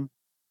of 10,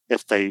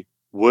 if they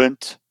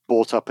weren't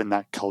brought up in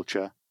that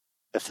culture,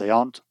 if they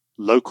aren't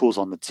locals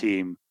on the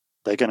team,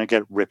 they're going to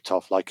get ripped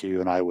off like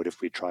you and I would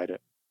if we tried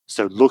it.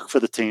 So look for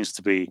the teams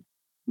to be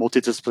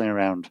multidisciplinary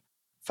around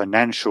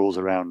financials,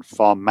 around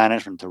farm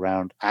management,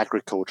 around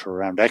agriculture,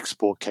 around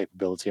export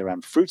capability,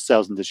 around fruit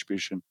sales and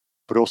distribution,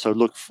 but also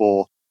look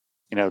for,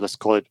 let's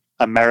call it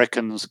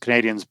Americans,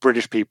 Canadians,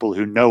 British people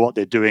who know what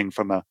they're doing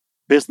from a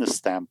business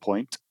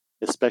standpoint,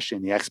 especially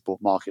in the export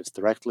markets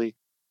directly,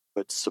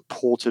 but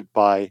supported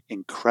by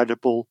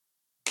incredible,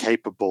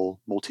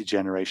 capable,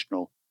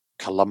 multi-generational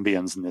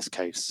Colombians in this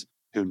case,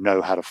 who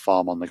know how to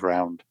farm on the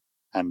ground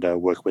and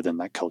work within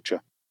that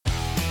culture.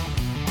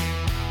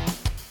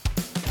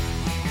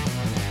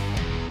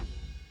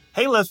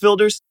 Hey, Left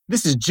Fielders.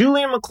 This is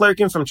Julian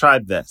McClurkin from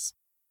TribeVest.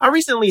 I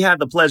recently had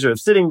the pleasure of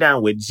sitting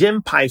down with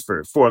Jim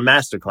Pfeiffer for a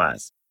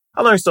masterclass.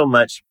 I learned so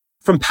much,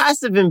 from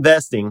passive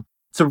investing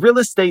to real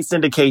estate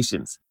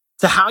syndications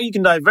to how you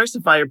can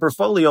diversify your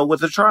portfolio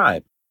with a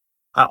tribe.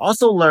 I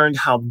also learned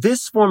how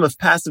this form of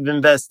passive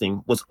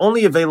investing was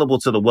only available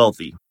to the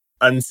wealthy.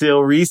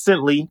 Until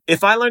recently.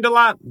 If I learned a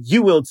lot,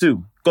 you will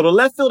too. Go to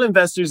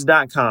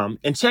leftfieldinvestors.com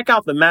and check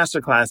out the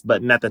masterclass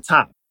button at the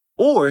top,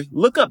 or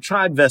look up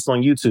TribeVest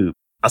on YouTube.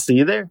 I'll see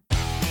you there.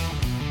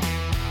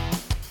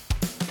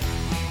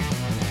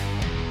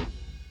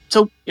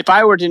 So if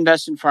I were to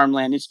invest in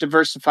farmland, it's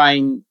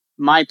diversifying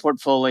my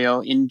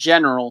portfolio in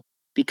general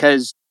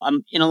because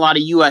I'm in a lot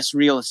of U.S.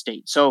 real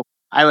estate. So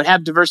I would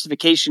have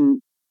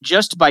diversification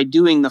just by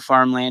doing the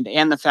farmland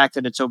and the fact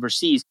that it's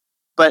overseas.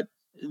 But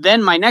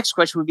then my next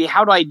question would be,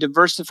 how do I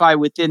diversify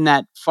within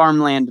that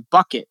farmland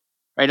bucket,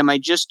 right? Am I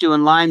just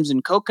doing limes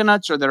and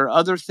coconuts, or there are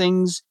other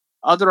things,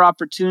 other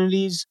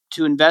opportunities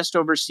to invest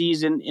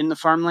overseas in the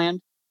farmland?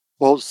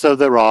 Well,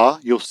 so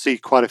you'll see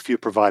quite a few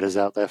providers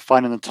out there.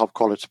 Finding the top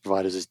quality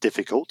providers is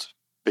difficult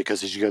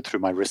because as you go through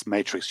my risk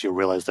matrix, you'll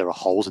realize there are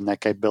holes in their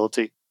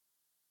capability.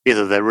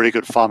 Either they're really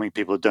good farming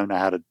people who don't know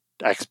how to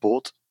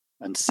export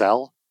and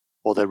sell,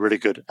 or they're really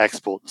good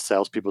export and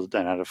sales people that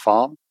don't know how to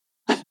farm.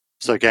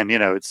 So again,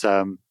 it's,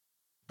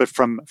 but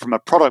from a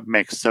product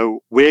mix,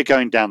 so we're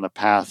going down the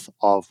path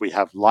of, we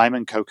have lime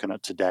and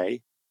coconut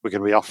today. We're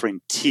going to be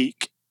offering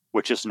teak,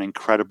 which is an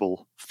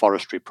incredible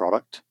forestry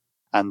product.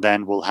 And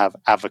then we'll have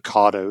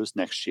avocados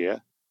next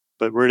year.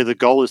 But really the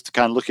goal is to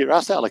kind of look at your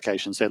asset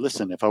allocation and say,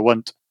 listen, if I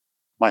want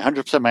my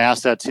 100% of my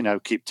assets,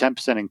 keep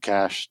 10% in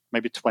cash,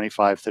 maybe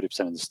 25, 30%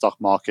 in the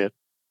stock market.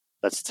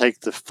 Let's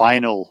take the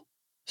final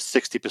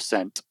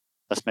 60%.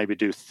 Let's maybe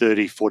do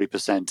 30,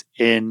 40%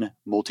 in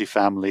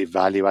multifamily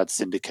value-add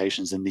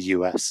syndications in the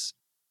US.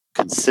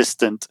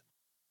 Consistent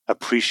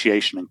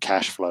appreciation and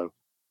cash flow.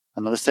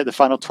 And then let's take the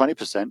final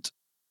 20%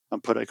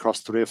 and put it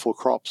across 3 or 4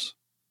 crops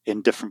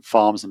in different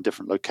farms in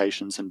different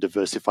locations and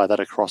diversify that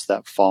across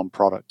that farm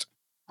product.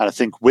 And I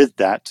think with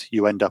that,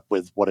 you end up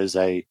with what is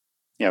a,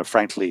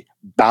 frankly,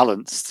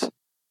 balanced,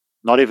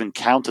 not even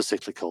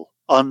counter-cyclical,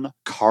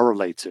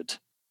 uncorrelated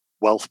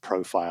wealth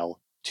profile,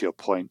 to your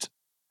point.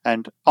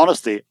 And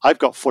honestly, I've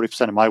got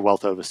 40% of my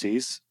wealth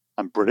overseas.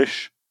 I'm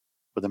British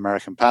with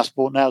American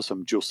passport now, so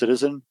I'm dual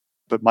citizen.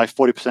 But my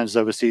 40% is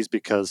overseas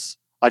because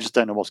I just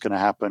don't know what's going to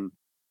happen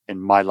in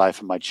my life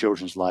and my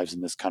children's lives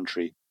in this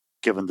country,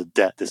 given the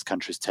debt this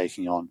country is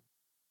taking on.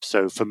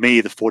 So for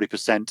me, the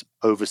 40%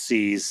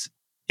 overseas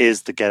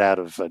is the get out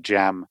of a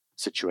jam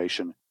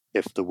situation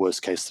if the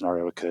worst case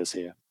scenario occurs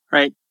here.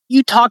 Right.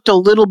 You talked a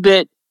little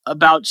bit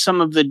about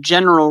some of the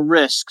general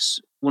risks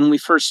when we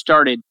first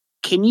started.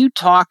 Can you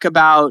talk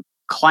about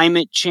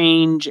climate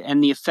change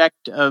and the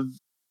effect of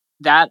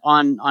that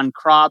on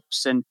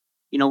crops? And,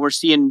 we're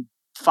seeing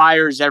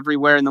fires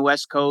everywhere in the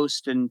West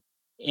Coast and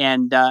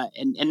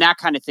that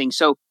kind of thing.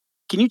 So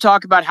can you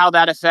talk about how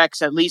that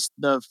affects at least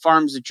the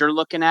farms that you're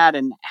looking at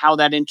and how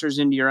that enters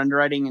into your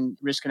underwriting and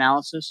risk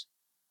analysis?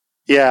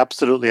 Yeah,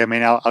 absolutely. I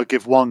mean, I'll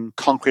give one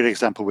concrete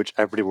example, which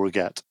everybody will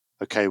get.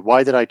 Okay,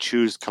 why did I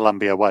choose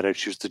Colombia? Why did I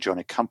choose to join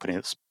a company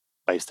that's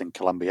based in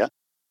Colombia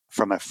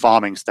from a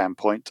farming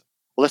standpoint?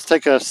 Well, let's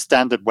take a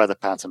standard weather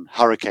pattern,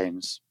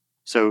 hurricanes.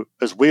 So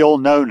as we all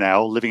know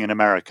now, living in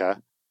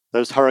America,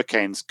 those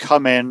hurricanes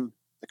come in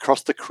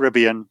across the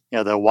Caribbean.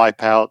 They'll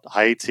wipe out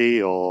Haiti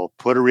or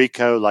Puerto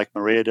Rico like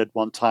Maria did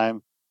one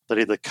time. They'll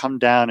either come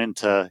down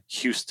into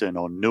Houston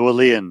or New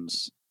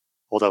Orleans,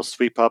 or they'll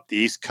sweep up the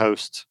East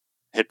Coast,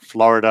 hit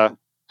Florida,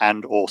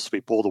 and or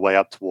sweep all the way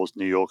up towards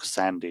New York,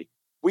 Sandy.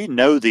 We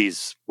know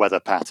these weather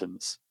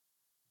patterns.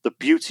 The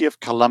beauty of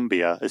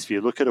Colombia is if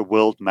you look at a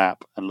world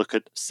map and look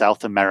at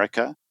South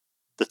America,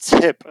 the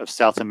tip of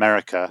South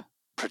America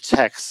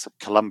protects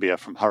Colombia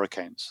from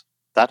hurricanes.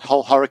 That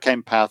whole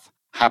hurricane path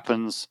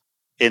happens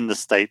in the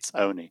States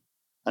only.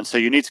 And so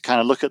you need to kind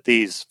of look at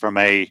these from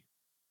a,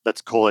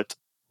 let's call it,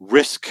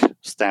 risk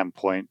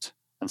standpoint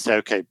and say,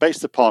 okay,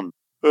 based upon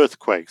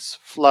earthquakes,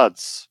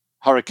 floods,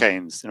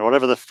 hurricanes,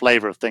 whatever the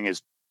flavor of thing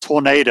is,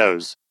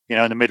 tornadoes,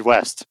 in the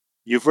Midwest,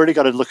 you've really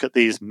got to look at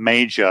these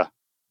major,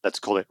 let's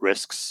call it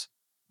risks,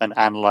 and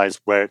analyze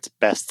where it's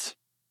best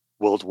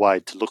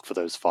worldwide to look for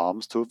those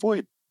farms to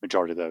avoid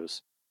majority of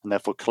those. And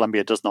therefore,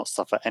 Colombia does not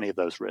suffer any of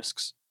those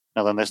risks.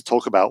 Now then, let's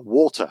talk about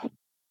water.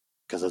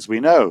 Because as we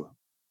know,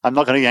 I'm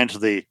not going to get into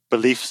the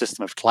belief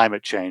system of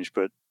climate change,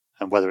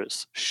 and whether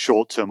it's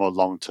short-term or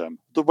long-term.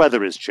 The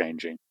weather is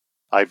changing.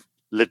 I've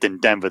lived in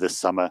Denver this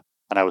summer,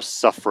 and I was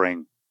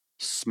suffering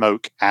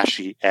smoke,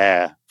 ashy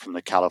air from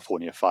the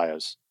California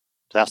fires.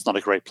 That's not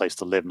a great place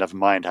to live, never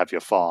mind have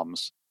your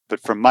farms.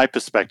 But from my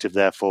perspective,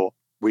 therefore,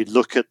 we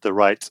look at the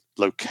right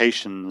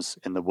locations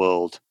in the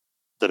world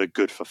that are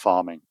good for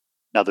farming.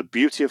 Now, the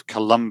beauty of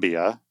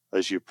Colombia,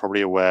 as you're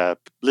probably aware,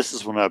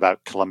 listeners will know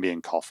about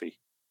Colombian coffee.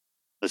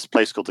 This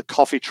place called the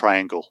Coffee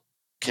Triangle,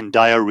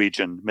 Quindío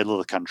region, middle of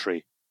the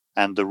country.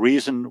 And the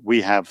reason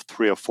we have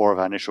 3 or 4 of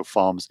our initial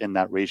farms in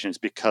that region is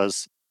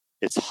because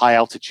it's high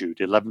altitude,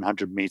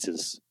 1,100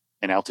 meters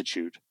in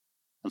altitude.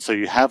 And so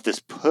you have this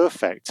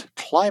perfect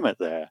climate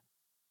there,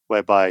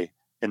 whereby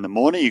in the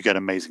morning you get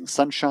amazing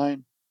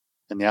sunshine,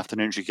 in the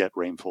afternoons you get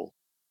rainfall.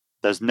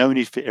 There's no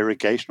need for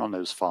irrigation on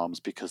those farms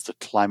because the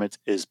climate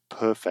is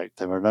perfect.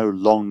 There are no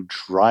long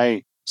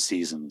dry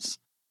seasons.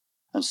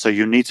 And so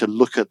you need to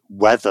look at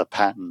weather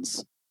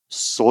patterns,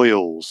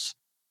 soils,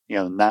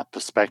 in that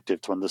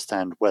perspective to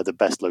understand where the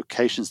best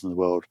locations in the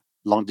world,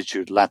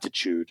 longitude,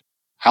 latitude,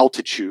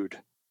 altitude,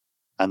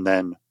 and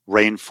then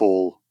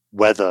rainfall,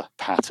 weather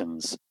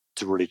patterns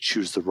to really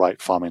choose the right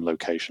farming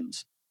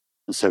locations.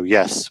 And so,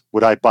 yes,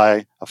 would I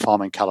buy a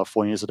farm in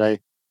California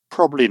today?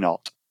 Probably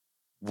not.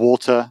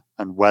 Water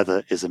and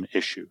weather is an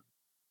issue.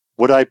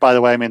 Would I, by the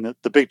way,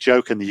 the big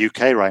joke in the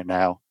UK right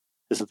now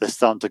is that they're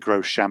starting to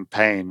grow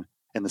champagne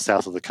in the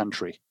south of the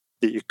country.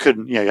 That you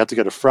couldn't, you had to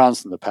go to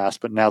France in the past,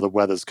 but now the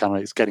weather's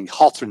it's getting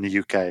hotter in the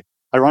UK.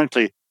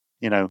 Ironically,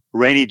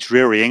 rainy,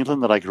 dreary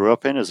England that I grew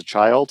up in as a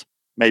child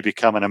may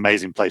become an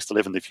amazing place to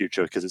live in the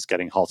future because it's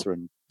getting hotter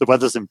and the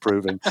weather's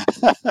improving.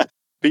 But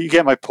you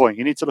get my point.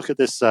 You need to look at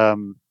this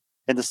in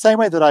the same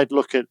way that I'd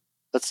look at,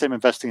 let's say I'm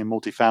investing in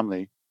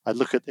multifamily, I'd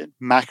look at it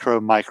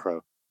macro,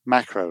 micro.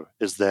 Macro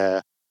is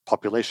their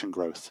population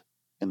growth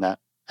in that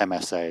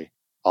MSA.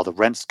 Are the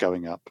rents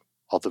going up?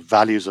 Are the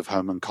values of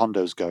home and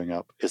condos going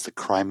up? Is the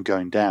crime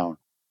going down?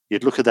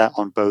 You'd look at that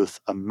on both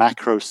a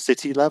macro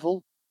city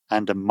level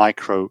and a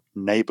micro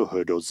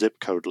neighborhood or zip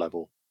code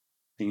level.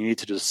 And you need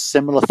to do a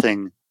similar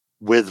thing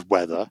with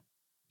weather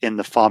in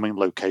the farming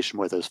location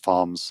where those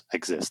farms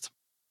exist.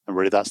 And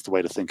really, that's the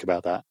way to think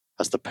about that.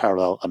 the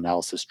parallel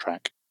analysis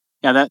track.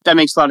 Yeah, that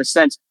makes a lot of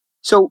sense.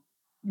 So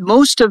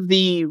most of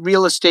the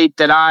real estate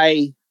that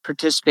I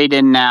participate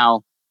in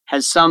now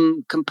has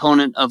some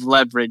component of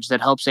leverage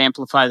that helps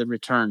amplify the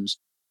returns.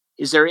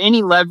 Is there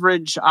any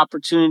leverage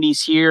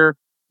opportunities here?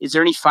 Is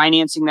there any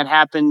financing that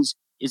happens?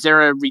 Is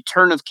there a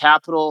return of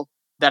capital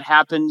that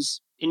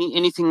happens?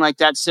 Anything like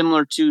that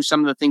similar to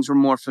some of the things we're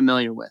more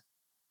familiar with?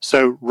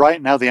 So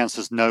right now the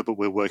answer is no, but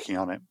we're working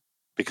on it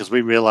because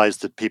we realize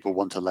that people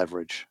want to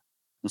leverage.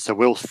 And so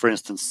we'll, for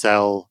instance,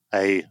 sell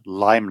a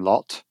lime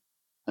lot,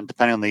 and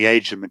depending on the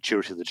age and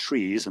maturity of the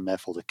trees and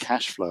therefore the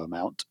cash flow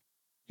amount,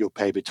 you'll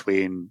pay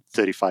between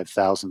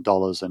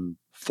 $35,000 and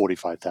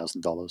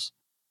 $45,000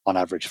 on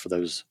average for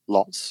those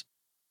lots.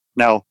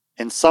 Now,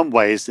 in some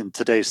ways, in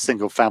today's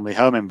single-family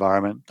home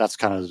environment, that's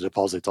kind of the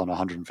deposit on a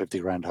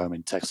 $150,000 home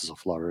in Texas or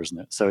Florida, isn't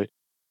it? So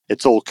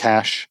it's all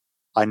cash.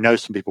 I know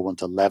some people want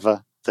to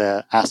lever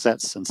their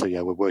assets, and so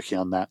yeah, we're working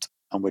on that,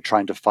 and we're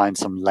trying to find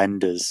some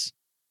lenders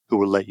who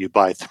will let you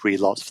buy 3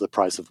 lots for the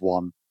price of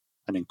 1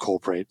 and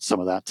incorporate some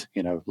of that,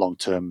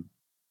 long-term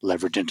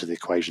leverage into the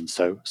equation.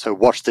 So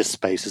watch this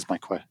space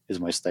is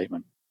my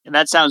statement. And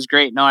that sounds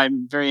great. No,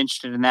 I'm very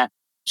interested in that.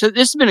 So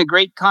this has been a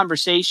great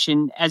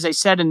conversation. As I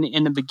said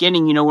in the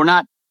beginning, we're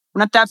not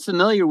that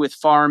familiar with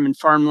farm and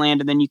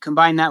farmland, and then you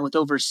combine that with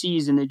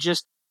overseas, and it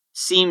just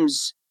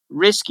seems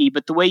risky.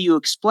 But the way you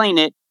explain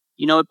it,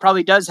 it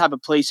probably does have a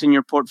place in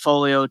your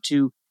portfolio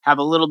to have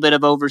a little bit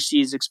of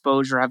overseas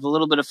exposure, have a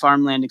little bit of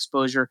farmland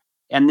exposure,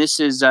 and this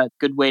is a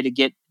good way to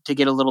get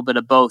a little bit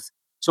of both.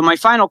 So my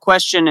final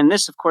question, and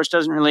this of course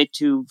doesn't relate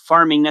to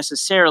farming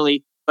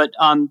necessarily, but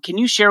can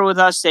you share with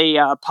us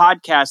a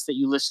podcast that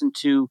you listen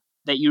to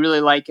that you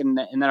really like and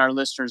that our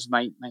listeners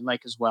might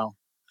like as well?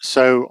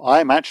 So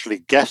I'm actually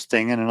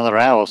guesting in another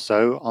hour or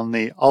so on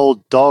the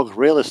Old Dog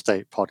Real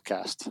Estate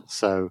podcast.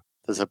 So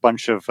there's a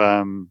bunch of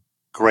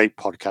great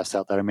podcasts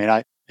out there. I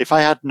mean, if I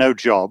had no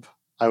job,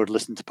 I would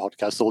listen to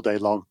podcasts all day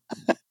long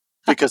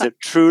because it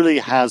truly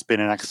has been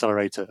an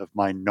accelerator of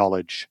my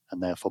knowledge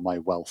and therefore my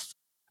wealth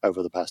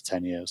over the past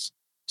 10 years.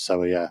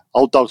 So yeah,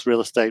 Old Dogs Real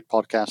Estate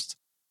podcast,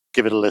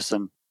 give it a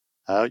listen.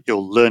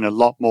 You'll learn a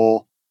lot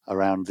more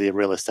around the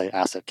real estate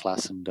asset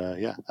class. And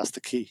yeah, that's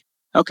the key.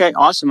 Okay,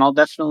 awesome. I'll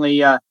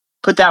definitely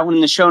put that one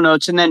in the show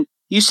notes. And then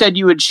you said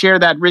you would share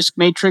that risk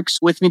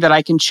matrix with me that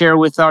I can share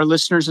with our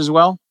listeners as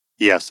well?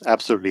 Yes,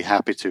 absolutely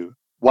happy to.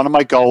 One of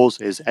my goals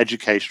is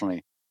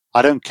educationally.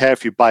 I don't care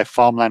if you buy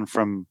farmland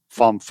from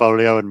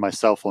Farmfolio and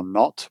myself or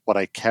not. What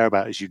I care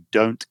about is you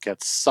don't get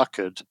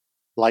suckered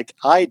like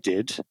I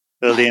did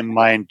early in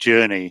my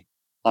journey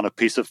on a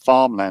piece of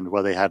farmland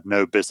where they had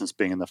no business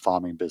being in the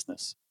farming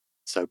business.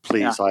 So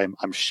please, yeah.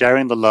 I'm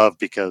sharing the love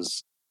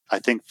because I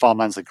think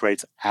farmland's a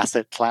great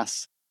asset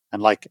class.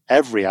 And like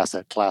every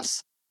asset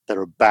class,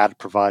 there are bad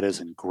providers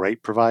and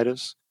great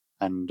providers.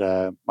 And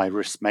my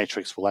risk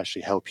matrix will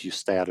actually help you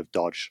stay out of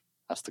Dodge.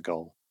 That's the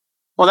goal.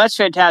 Well, that's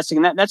fantastic.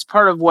 And that's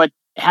part of what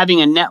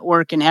having a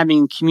network and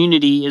having a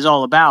community is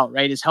all about,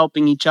 right? Is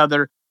helping each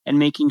other and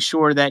making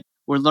sure that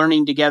we're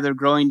learning together,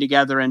 growing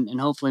together, and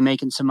hopefully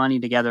making some money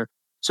together.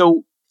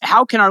 So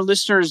how can our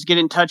listeners get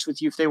in touch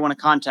with you if they want to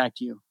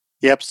contact you?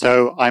 Yep.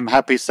 So I'm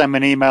happy. Send me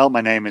an email.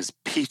 My name is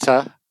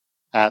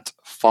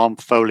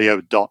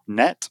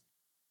peter@farmfolio.net.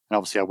 And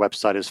obviously our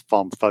website is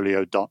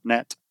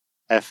farmfolio.net,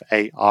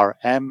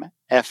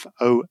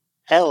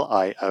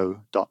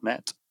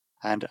 farmfolio.net.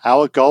 And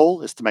our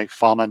goal is to make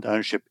farmland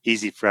ownership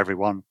easy for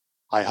everyone.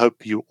 I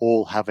hope you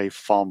all have a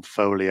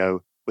Farmfolio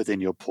within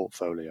your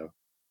portfolio.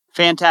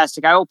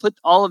 Fantastic. I will put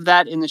all of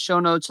that in the show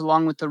notes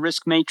along with the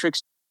risk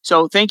matrix.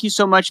 So thank you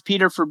so much,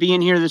 Peter, for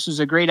being here. This was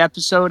a great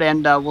episode,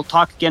 and we'll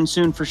talk again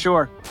soon for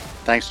sure.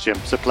 Thanks, Jim.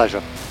 It's a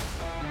pleasure.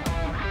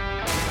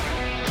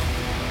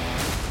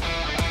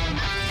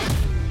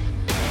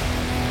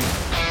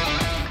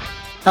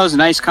 That was a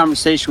nice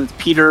conversation with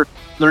Peter,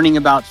 learning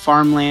about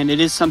farmland. It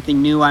is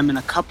something new. I'm in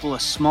a couple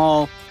of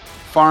small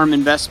farm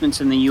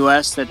investments in the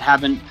U.S. that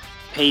haven't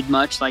paid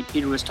much, like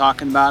Peter was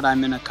talking about.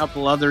 I'm in a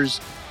couple others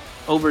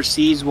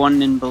overseas,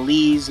 one in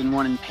Belize and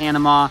one in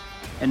Panama.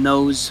 And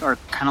those are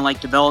kind of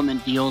like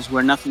development deals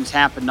where nothing's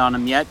happened on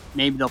them yet.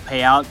 Maybe they'll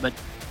pay out, but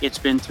it's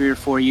been 3 or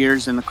 4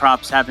 years and the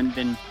crops haven't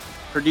been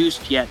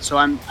produced yet. So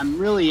I'm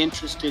really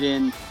interested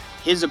in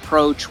his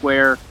approach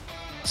where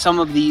some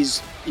of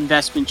these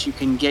investments you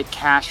can get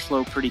cash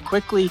flow pretty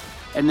quickly,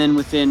 and then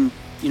within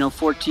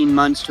 14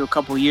 months to a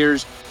couple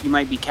years you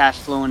might be cash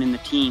flowing in the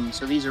teens.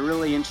 So these are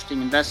really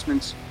interesting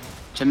investments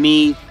to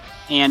me,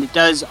 and it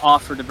does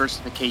offer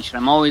diversification.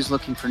 I'm always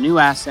looking for new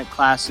asset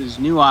classes,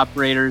 new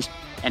operators,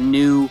 and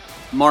new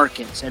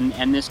markets,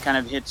 and this kind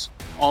of hits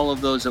all of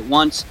those at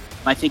once.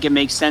 I think it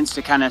makes sense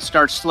to kind of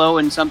start slow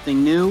in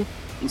something new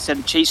instead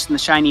of chasing the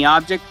shiny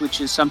object, which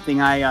is something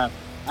I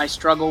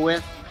struggle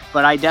with.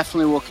 But I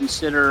definitely will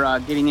consider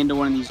getting into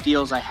one of these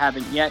deals. I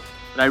haven't yet,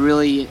 but I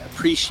really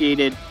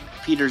appreciated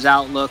Peter's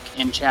outlook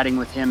and chatting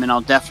with him, and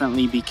I'll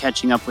definitely be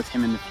catching up with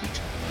him in the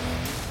future.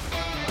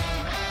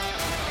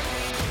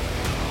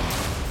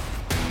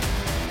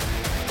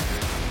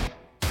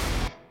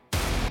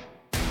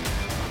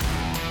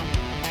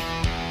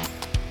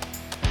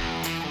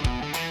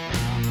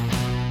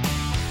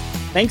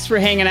 Thanks for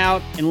hanging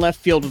out in left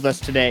field with us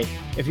today.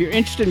 If you're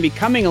interested in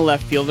becoming a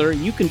left fielder,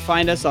 you can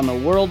find us on the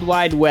World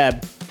Wide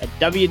Web at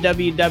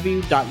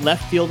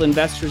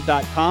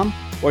www.leftfieldinvestors.com,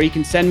 or you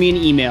can send me an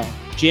email,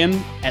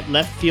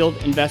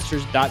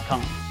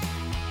 jim@leftfieldinvestors.com.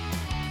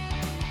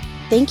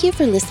 Thank you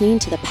for listening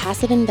to the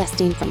Passive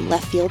Investing from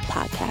Left Field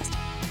podcast.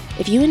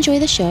 If you enjoy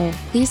the show,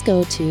 please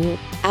go to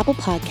Apple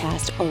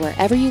Podcast or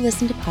wherever you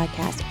listen to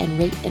podcasts and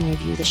rate and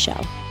review the show.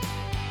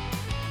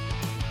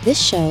 This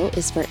show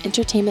is for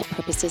entertainment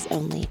purposes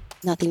only.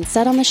 Nothing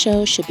said on the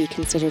show should be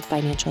considered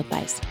financial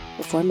advice.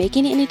 Before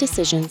making any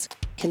decisions,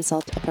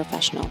 consult a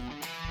professional.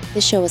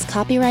 This show is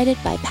copyrighted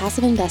by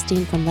Passive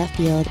Investing from Left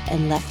Field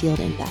and Left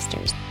Field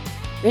Investors.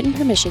 Written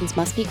permissions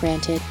must be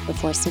granted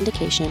before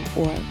syndication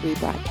or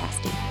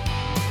rebroadcasting.